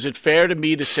 Is it fair to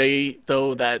me to say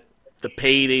though that the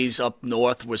paydays up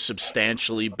north were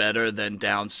substantially better than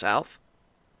down south?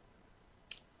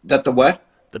 That the what?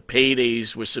 The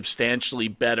paydays were substantially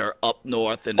better up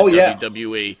north in the Oh, yeah.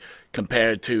 WWE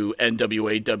compared to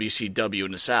NWA, WCW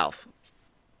in the south.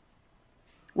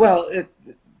 Well,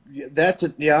 that's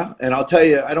it, yeah. And I'll tell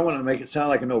you, I don't want to make it sound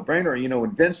like a no-brainer.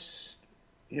 When Vince,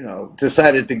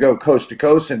 decided to go coast to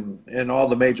coast in all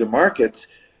the major markets,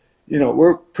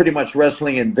 we're pretty much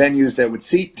wrestling in venues that would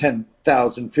seat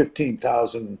 10,000,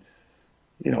 15,000,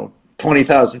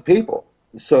 20,000 people.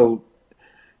 So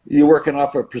you're working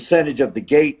off a percentage of the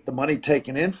gate, the money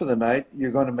taken in for the night,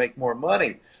 you're going to make more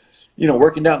money.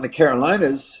 Working down in the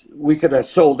Carolinas, we could have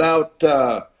sold out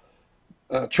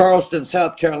Charleston,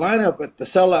 South Carolina, but the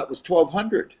sellout was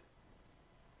 1,200.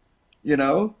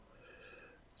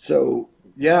 So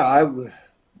yeah,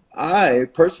 I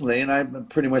personally, and I'm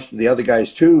pretty much the other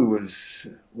guys too, was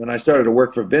when I started to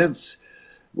work for Vince,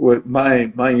 with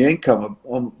my income,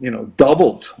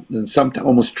 doubled and sometimes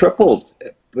almost tripled,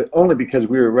 but only because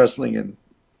we were wrestling in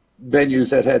venues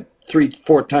that had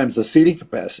 3-4 times the seating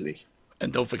capacity.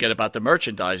 And don't forget about the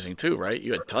merchandising too, right?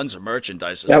 You had tons of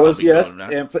merchandise. That was, yes,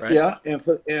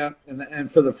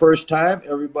 and for the first time,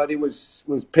 everybody was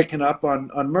picking up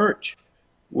on merch,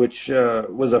 which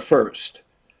was a first.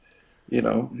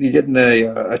 You're getting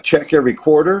a check every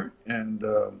quarter, and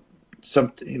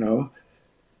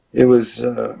it was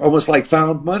almost like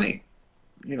found money.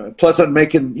 Plus I'm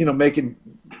making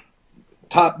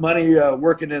top money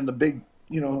working in the big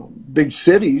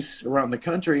cities around the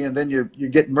country, and then you're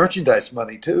getting merchandise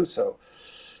money too. So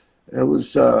it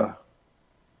was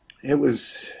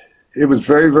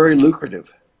very, very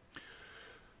lucrative.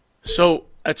 So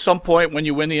at some point when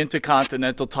you win the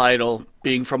Intercontinental title,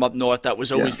 being from up north, that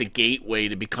was always the gateway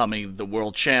to becoming the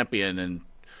world champion. And,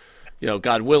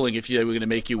 God willing, if they were going to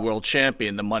make you world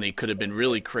champion, the money could have been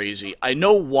really crazy. I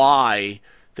know why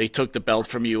they took the belt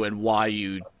from you and why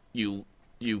you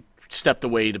stepped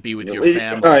away to be with your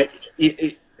family. All right.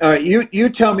 You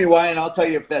tell me why, and I'll tell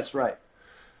you if that's right.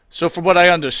 So from what I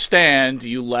understand,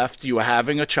 you left, you were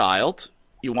having a child,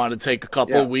 you wanted to take a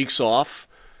couple of weeks off,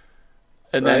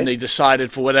 and then right? they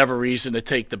decided for whatever reason to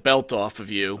take the belt off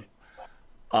of you.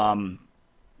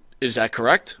 Is that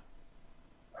correct?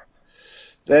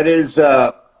 That is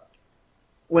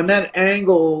when that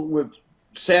angle with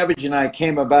Savage and I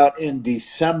came about in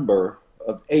December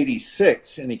of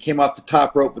 '86, and he came off the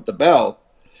top rope with the belt,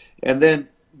 and then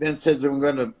Vince says I'm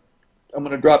gonna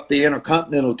drop the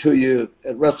Intercontinental to you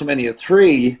at WrestleMania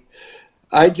 3.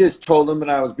 I just told him, and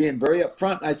I was being very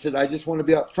upfront. I said, I just want to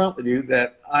be upfront with you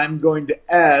that I'm going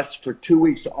to ask for 2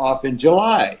 weeks off in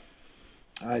July.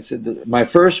 I said, my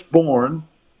firstborn,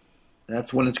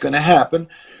 that's when it's going to happen.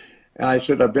 And I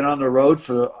said, I've been on the road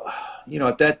for,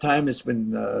 at that time it's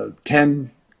been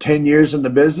 10 years in the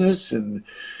business and,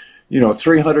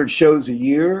 300 shows a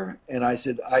year. And I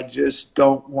said, I just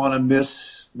don't want to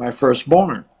miss my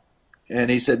firstborn.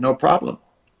 And he said, no problem.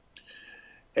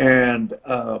 And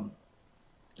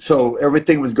so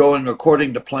everything was going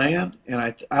according to plan.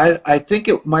 And I think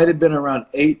it might have been around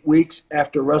 8 weeks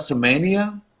after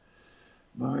WrestleMania,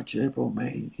 March, April,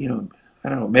 May, I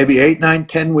don't know, maybe 8, 9,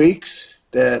 10 weeks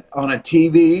that on a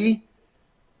TV,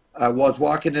 I was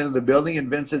walking into the building and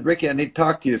Vince said, Ricky, I need to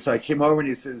talk to you. So I came over and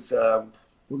he says,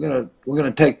 we're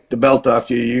gonna take the belt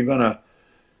off you.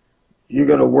 You're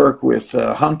gonna work with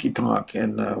Honky Tonk,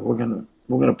 and we're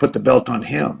gonna put the belt on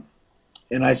him.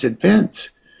 And I said,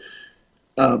 Vince,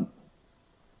 when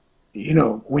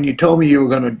you told me you were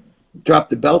going to drop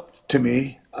the belt to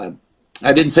me, I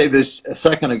didn't say this a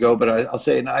second ago, but I'll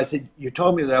say it now. I said, you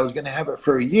told me that I was going to have it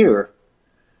for a year.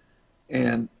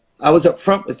 And I was up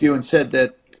front with you and said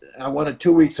that I wanted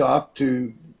 2 weeks off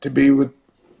to be with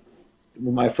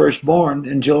my firstborn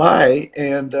in July.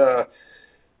 And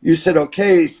you said,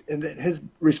 okay. And then his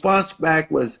response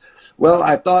back was, well,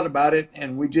 I thought about it,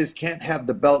 and we just can't have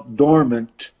the belt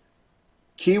dormant.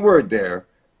 Keyword there,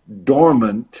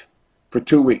 dormant, for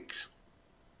 2 weeks.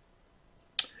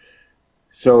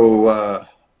 So,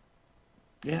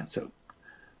 so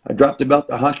I dropped the belt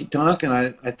to Honky Tonk, and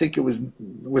I think it was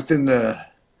within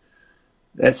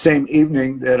that same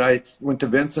evening that I went to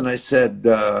Vince and I said,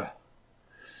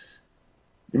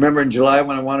 remember in July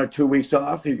when I wanted 2 weeks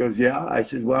off? He goes, yeah. I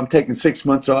said, well, I'm taking 6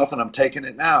 months off, and I'm taking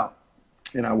it now.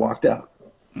 And I walked out.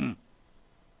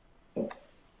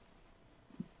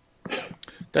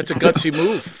 That's a gutsy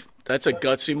move. That's a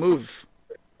gutsy move.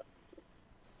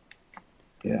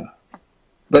 Yeah.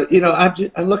 But,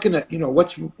 I'm looking at,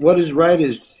 what is right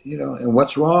is, and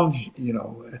what's wrong,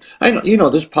 I know,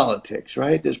 there's politics,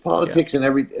 right? There's politics in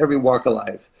every walk of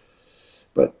life.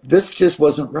 But this just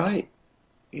wasn't right,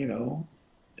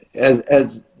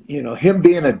 as him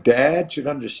being a dad should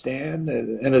understand,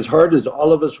 and as hard as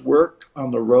all of us work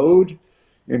on the road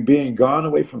and being gone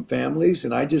away from families,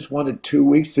 and I just wanted 2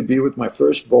 weeks to be with my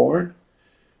firstborn,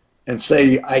 and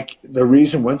say the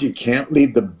reason was you can't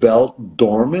leave the belt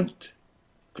dormant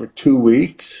for 2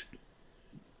 weeks.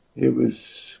 It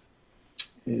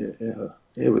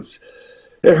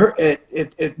hurt.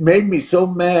 It made me so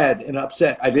mad and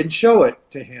upset. I didn't show it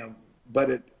to him,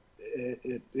 but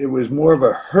it was more of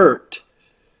a hurt.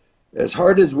 As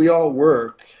hard as we all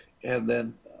work, and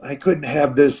then I couldn't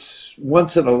have this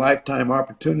once in a lifetime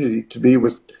opportunity to be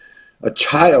with a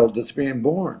child that's being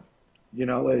born.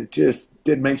 It just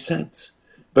didn't make sense.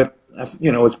 But,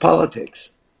 it's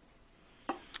politics.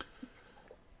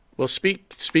 Well,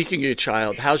 speaking of your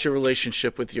child, how's your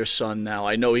relationship with your son now?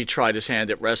 I know he tried his hand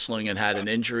at wrestling and had an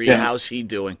injury. Yeah. How's he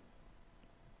doing?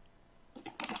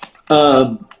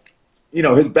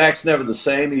 His back's never the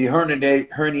same. He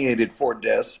herniated 4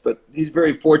 discs, but he's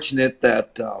very fortunate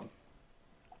that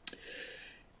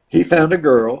he found a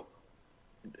girl,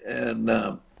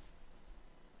 and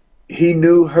he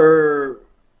knew her,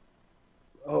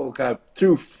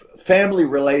 through family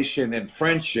relation and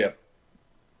friendship.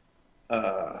 We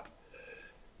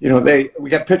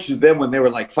got pictures of them when they were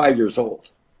like 5 years old.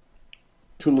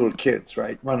 2 little kids,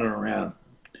 right, running around.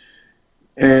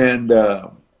 And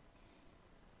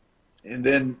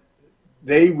then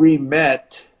they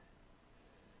re-met,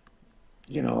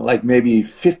 like maybe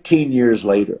 15 years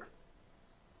later,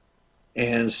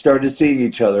 and started seeing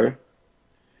each other.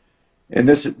 And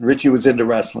Richie was into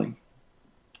wrestling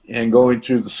and going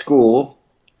through the school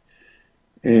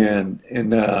and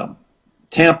in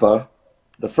Tampa,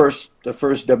 the first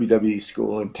WWE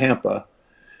school in Tampa.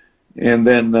 And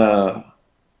then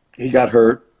he got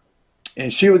hurt,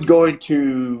 and she was going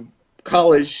to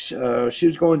college. She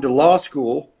was going to law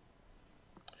school,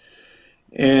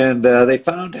 and they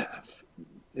found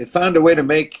a way to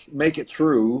make it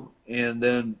through. And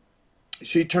then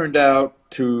she turned out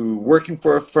to working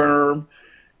for a firm,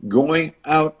 going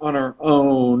out on her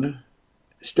own,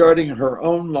 starting her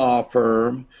own law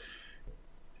firm,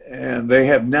 and they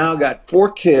have now got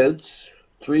 4 kids,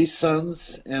 3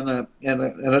 sons and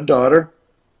a daughter.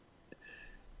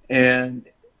 And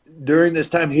during this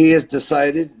time, he has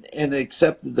decided and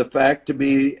accepted the fact to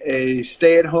be a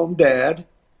stay-at-home dad,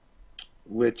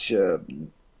 which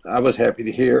I was happy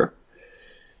to hear,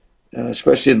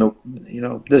 especially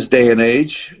in this day and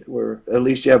age, where at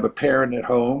least you have a parent at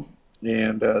home.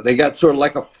 And they got sort of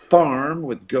like a farm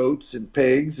with goats and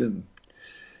pigs, and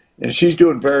she's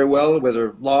doing very well with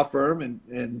her law firm,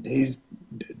 and he's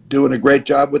doing a great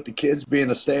job with the kids,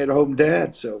 being a stay-at-home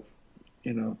dad. So,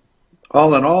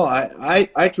 all in all,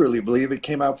 I truly believe it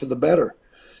came out for the better.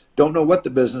 Don't know what the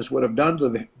business would have done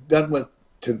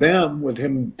to them with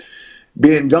him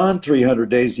being gone 300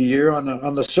 days a year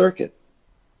on the circuit.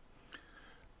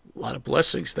 A lot of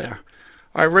blessings there.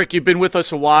 All right, Rick, you've been with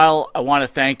us a while. I want to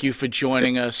thank you for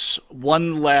joining us.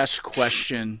 One last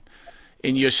question.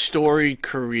 In your storied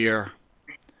career,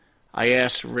 I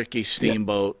asked Ricky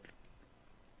Steamboat,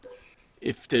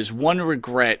 if there's one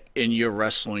regret in your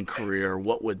wrestling career,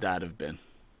 what would that have been?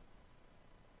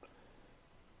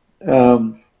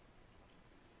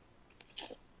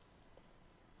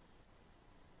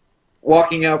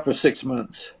 Walking out for 6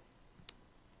 months.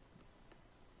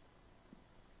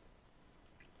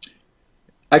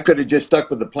 I could have just stuck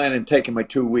with the plan and taken my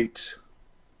 2 weeks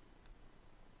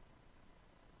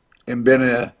and been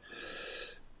a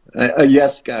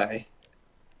yes guy,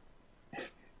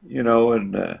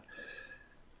 and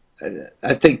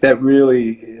I think that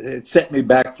really, it set me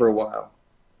back for a while.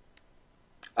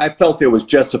 I felt it was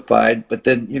justified, but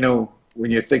then,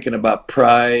 when you're thinking about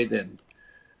pride and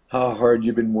how hard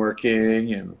you've been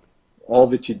working and all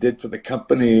that you did for the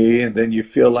company, and then you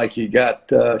feel like you got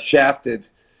shafted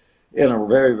in a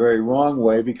very, very wrong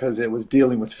way because it was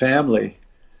dealing with family.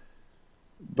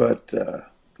 But,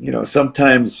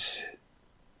 sometimes,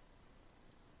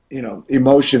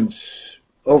 emotions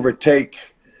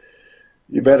overtake.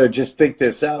 You better just think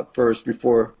this out first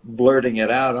before blurting it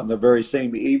out on the very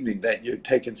same evening that you're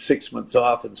taking 6 months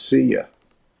off and see ya.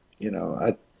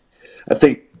 I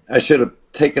think I should have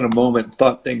taken a moment and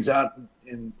thought things out.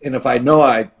 And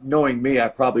if knowing me, I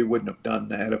probably wouldn't have done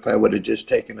that if I would have just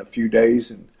taken a few days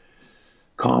and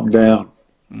calmed down.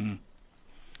 Mm-hmm.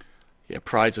 Yeah,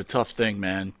 pride's a tough thing,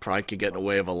 man. Pride can get in the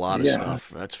way of a lot of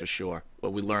stuff, that's for sure.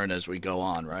 But we learn as we go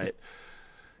on, right?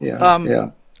 Yeah.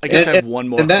 I guess I have one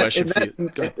more question for you.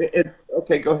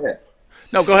 Okay, go ahead.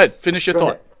 No, go ahead. Finish your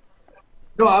thought.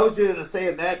 No, I was just going to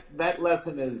say that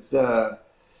lesson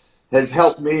has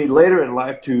helped me later in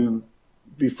life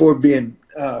before being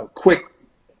quick,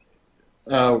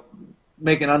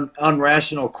 making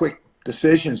unrational, quick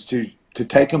decisions to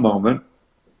take a moment.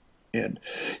 And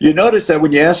you notice that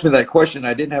when you asked me that question,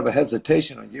 I didn't have a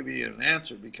hesitation on giving you an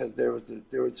answer because there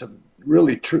was some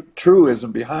really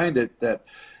truism behind it, that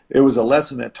it was a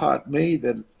lesson that taught me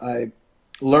that I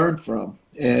learned from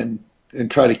and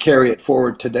try to carry it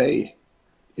forward today.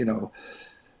 Don't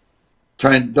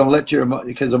let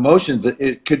because emotions,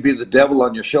 it could be the devil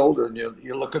on your shoulder, and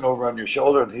you're looking over on your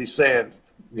shoulder and he's saying,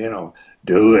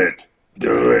 do it.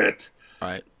 Right.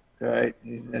 Right.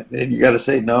 And you got to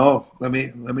say, no, let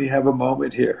me have a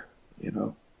moment here,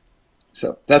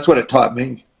 So that's what it taught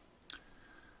me.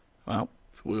 Well,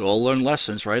 we all learn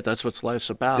lessons, right? That's what life's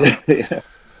about. Yeah.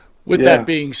 With that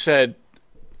being said,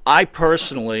 I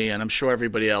personally, and I'm sure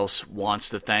everybody else, wants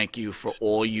to thank you for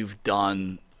all you've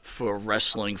done for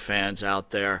wrestling fans out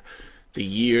there, the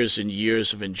years and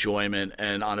years of enjoyment.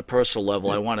 And on a personal level,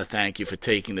 I want to thank you for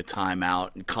taking the time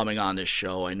out and coming on this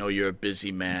show. I know you're a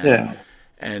busy man. Yeah.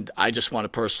 And I just want to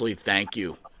personally thank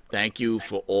you. Thank you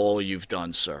for all you've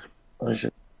done, sir. Pleasure.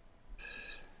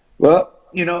 Well,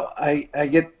 I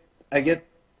get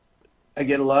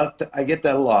a lot. I get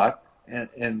that a lot,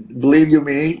 and believe you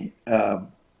me,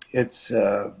 it's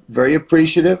very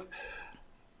appreciative.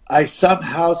 I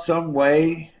somehow, some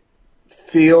way,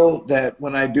 feel that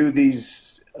when I do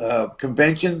these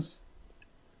conventions,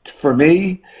 for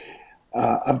me,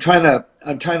 I'm trying to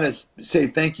say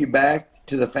thank you back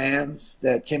to the fans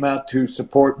that came out to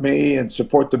support me and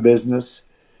support the business.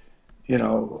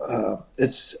 I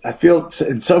feel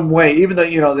in some way, even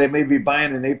though, they may be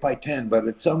buying an 8x10, but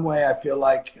in some way I feel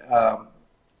like I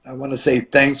want to say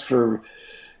thanks for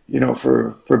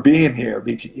being here.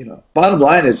 Because, bottom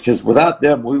line is, because without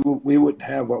them, we wouldn't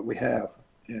have what we have.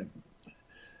 And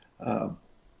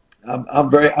I'm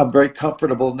very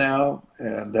comfortable now,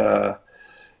 and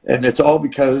it's all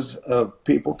because of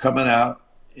people coming out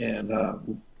and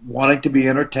wanting to be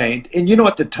entertained. And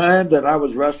at the time that I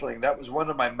was wrestling, that was one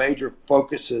of my major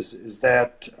focuses, is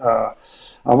that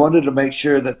I wanted to make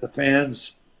sure that the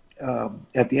fans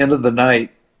at the end of the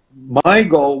night my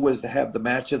goal was to have the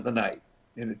match of the night.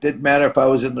 And it didn't matter if I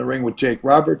was in the ring with Jake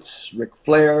Roberts, Ric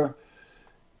Flair,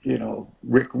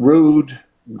 Rick Rude,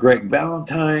 Greg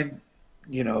Valentine,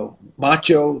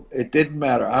 Macho. It didn't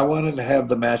matter. I wanted to have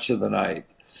the match of the night.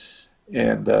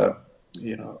 And,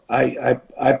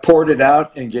 I poured it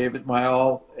out and gave it my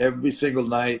all every single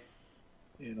night,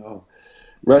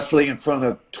 wrestling in front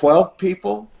of 12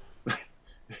 people.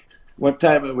 One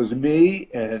time it was me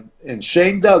and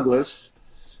Shane Douglas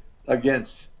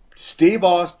against Steve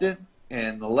Austin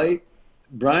and the late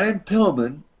Brian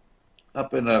Pillman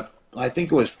up in I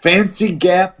think it was Fancy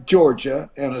Gap, Georgia,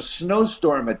 and a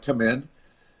snowstorm had come in.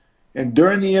 And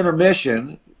during the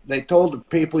intermission, they told the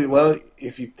people, well,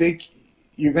 if you think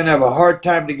you're going to have a hard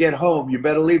time to get home, you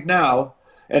better leave now.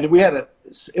 And it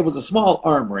was a small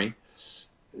armory,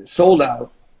 sold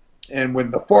out. And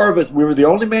when the four of us, we were the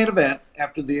only main event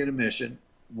after the intermission,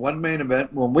 one main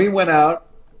event. When we went out,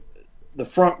 the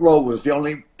front row was the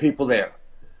only people there.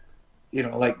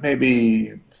 Like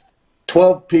maybe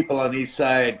 12 people on each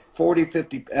side, 40,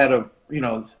 50 out of,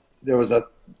 there was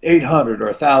 800 or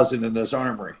 1,000 in this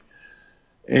armory.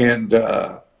 And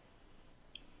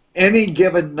any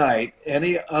given night,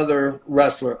 any other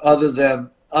wrestler other than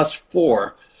us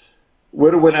four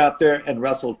would have went out there and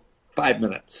wrestled 5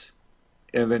 minutes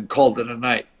and then called it a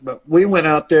night. But we went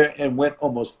out there and went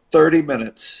almost 30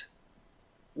 minutes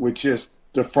with just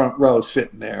the front row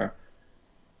sitting there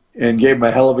and gave them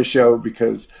a hell of a show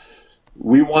because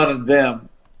we wanted them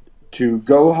to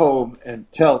go home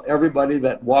and tell everybody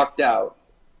that walked out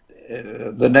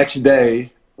the next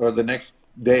day or the next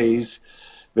days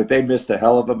that they missed a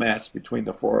hell of a match between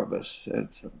the four of us.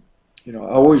 It's, I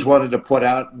always wanted to put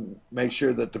out and make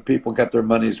sure that the people got their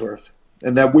money's worth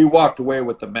and that we walked away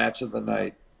with the match of the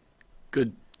night.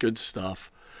 Good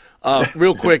stuff.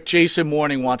 Real quick, Jason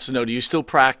Morning wants to know, do you still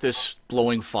practice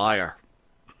blowing fire?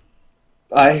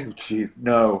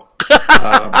 No.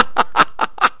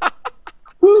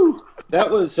 That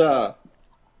was, I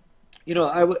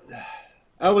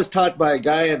was taught by a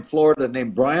guy in Florida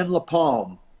named Brian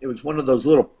LaPalme. It was one of those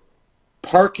little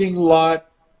parking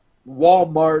lot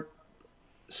Walmart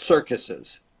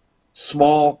circuses,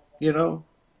 small,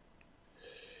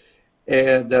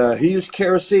 and he used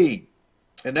kerosene,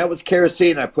 and that was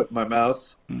kerosene I put in my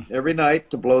mouth every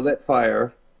night to blow that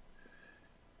fire.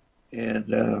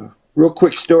 And real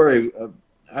quick story,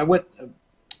 I went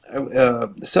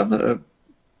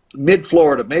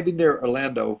mid-Florida, maybe near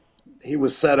Orlando. He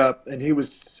was set up, and he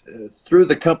was through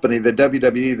the company, the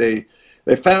WWE.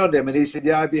 They found him, and he said,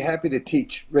 "Yeah, I'd be happy to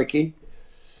teach Ricky."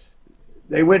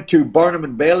 They went to Barnum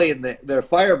and Bailey, and their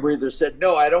fire breather said,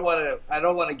 "No, I don't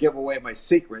want to give away my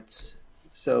secrets."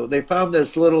 So they found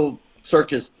this little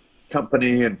circus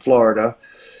company in Florida,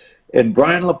 and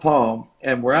Brian LaPalme,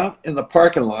 and we're out in the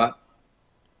parking lot,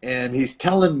 and he's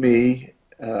telling me,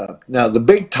 now the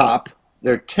big top,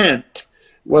 their tent,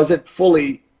 wasn't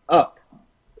fully up.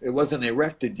 It wasn't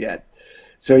erected yet.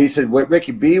 So he said, "Well,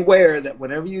 Ricky, be aware that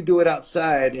whenever you do it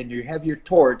outside and you have your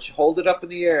torch, hold it up in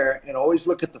the air and always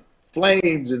look at the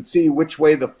flames and see which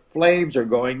way the flames are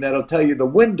going. That'll tell you the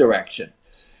wind direction.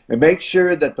 And make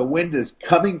sure that the wind is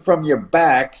coming from your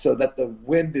back so that the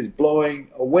wind is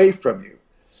blowing away from you."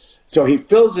 So he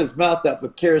fills his mouth up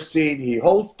with kerosene. He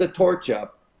holds the torch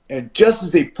up, and just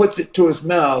as he puts it to his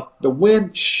mouth, the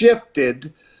wind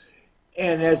shifted,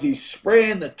 and as he's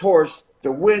spraying the torch,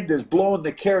 the wind is blowing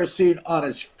the kerosene on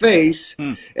his face.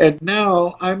 And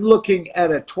now I'm looking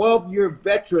at a 12-year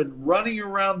veteran running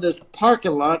around this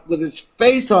parking lot with his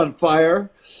face on fire,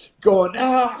 going,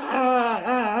 "Ah, ah,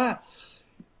 ah."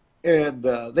 And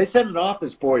they sent an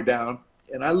office boy down,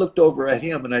 and I looked over at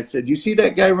him, and I said, "You see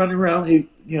that guy running around?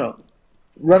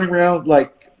 Running around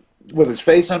like with his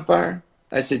face on fire?"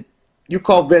 I said, "You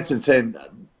call Vince and say,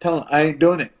 tell him I ain't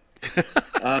doing it.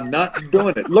 I'm not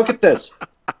doing it. Look at this."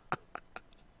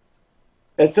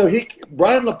 And so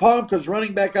Brian LaPalme comes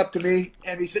running back up to me,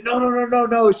 and he said,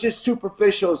 No, it's just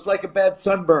superficial. It's like a bad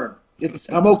sunburn.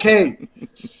 I'm okay.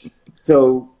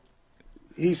 So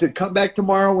he said, "Come back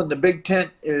tomorrow when the big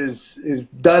tent is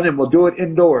done, and we'll do it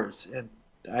indoors." And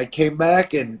I came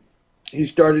back, and he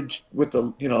started with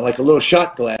like a little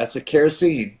shot glass of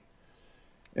kerosene.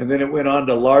 And then it went on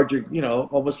to larger,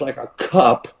 almost like a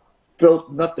cup,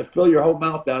 enough to fill your whole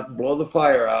mouth out and blow the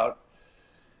fire out.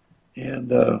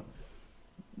 And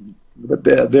but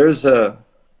there's a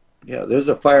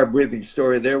fire breathing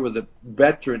story there with a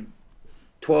veteran,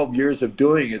 12 years of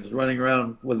doing it, is running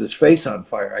around with his face on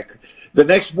fire. The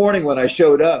next morning when I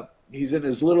showed up, he's in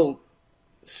his little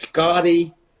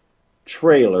Scotty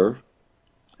trailer.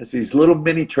 It's these little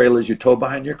mini trailers you tow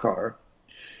behind your car.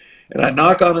 And I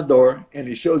knock on the door, and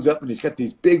he shows up, and he's got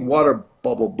these big water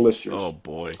bubble blisters Oh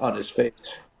boy. on his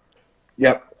face.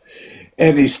 Yep.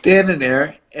 And he's standing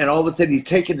there, and all of a sudden he's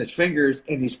taking his fingers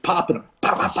and he's popping them,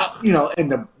 pop, pop, pop,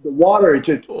 and the water is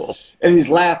just, and he's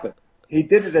laughing. He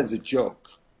did it as a joke.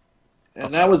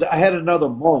 And I had another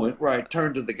moment where I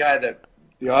turned to the guy that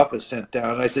the office sent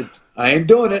down, and I said, I ain't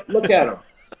doing it. Look at him.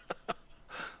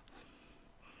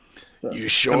 So, You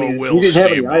sure will, he didn't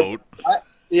have any Steamboat.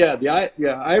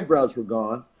 the eyebrows were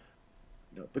gone.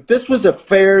 But this was a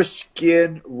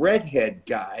fair-skinned redhead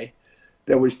guy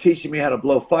that was teaching me how to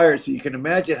blow fire. So you can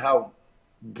imagine how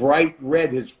bright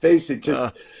red his face had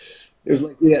just. It was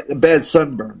like a bad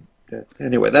sunburn.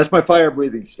 Anyway, that's my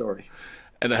fire-breathing story.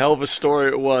 And a hell of a story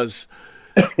it was.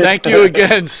 Thank you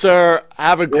again, sir.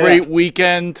 Have a great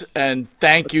weekend, and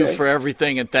thank you for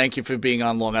everything, and thank you for being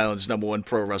on Long Island's #1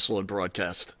 pro wrestling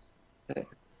broadcast.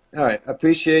 All right, I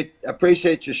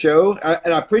appreciate your show,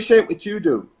 and I appreciate what you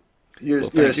do. You're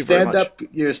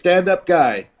a stand-up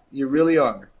guy. You really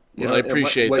are. I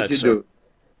appreciate what that, you sir. do.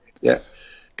 Yeah.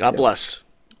 God bless.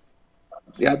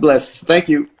 God bless. Thank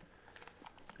you.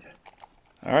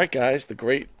 All right, guys, the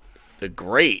great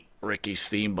Ricky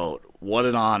Steamboat. What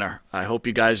an honor. I hope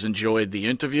you guys enjoyed the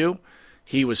interview.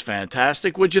 He was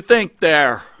fantastic. What'd you think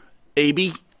there,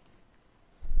 AB?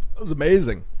 That was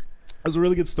amazing. It was a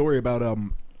really good story about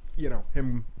him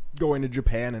going to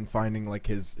Japan and finding like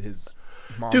his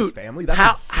mom's family.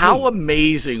 That's how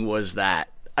amazing was that?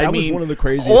 That was one of the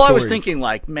craziest All I was stories. thinking,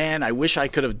 like, man, I wish I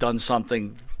could have done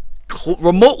something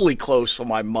remotely close for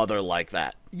my mother like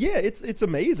that. Yeah, it's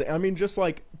amazing. I mean, just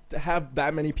like to have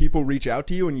that many people reach out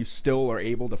to you and you still are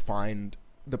able to find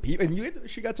the people, and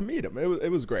she got to meet him.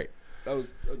 It was great. That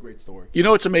was a great story. You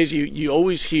know, it's amazing. You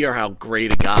always hear how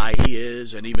great a guy he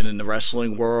is, and even in the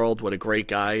wrestling world, what a great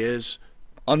guy is.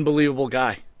 Unbelievable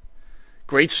guy.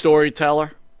 Great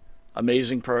storyteller.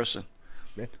 Amazing person.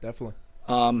 Yeah, definitely.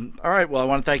 All right, well, I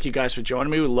want to thank you guys for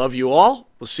joining me. We love you all.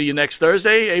 We'll see you next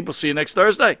Thursday. Abe, we'll see you next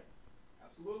Thursday.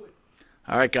 Absolutely.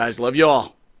 All right, guys, love you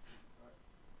all.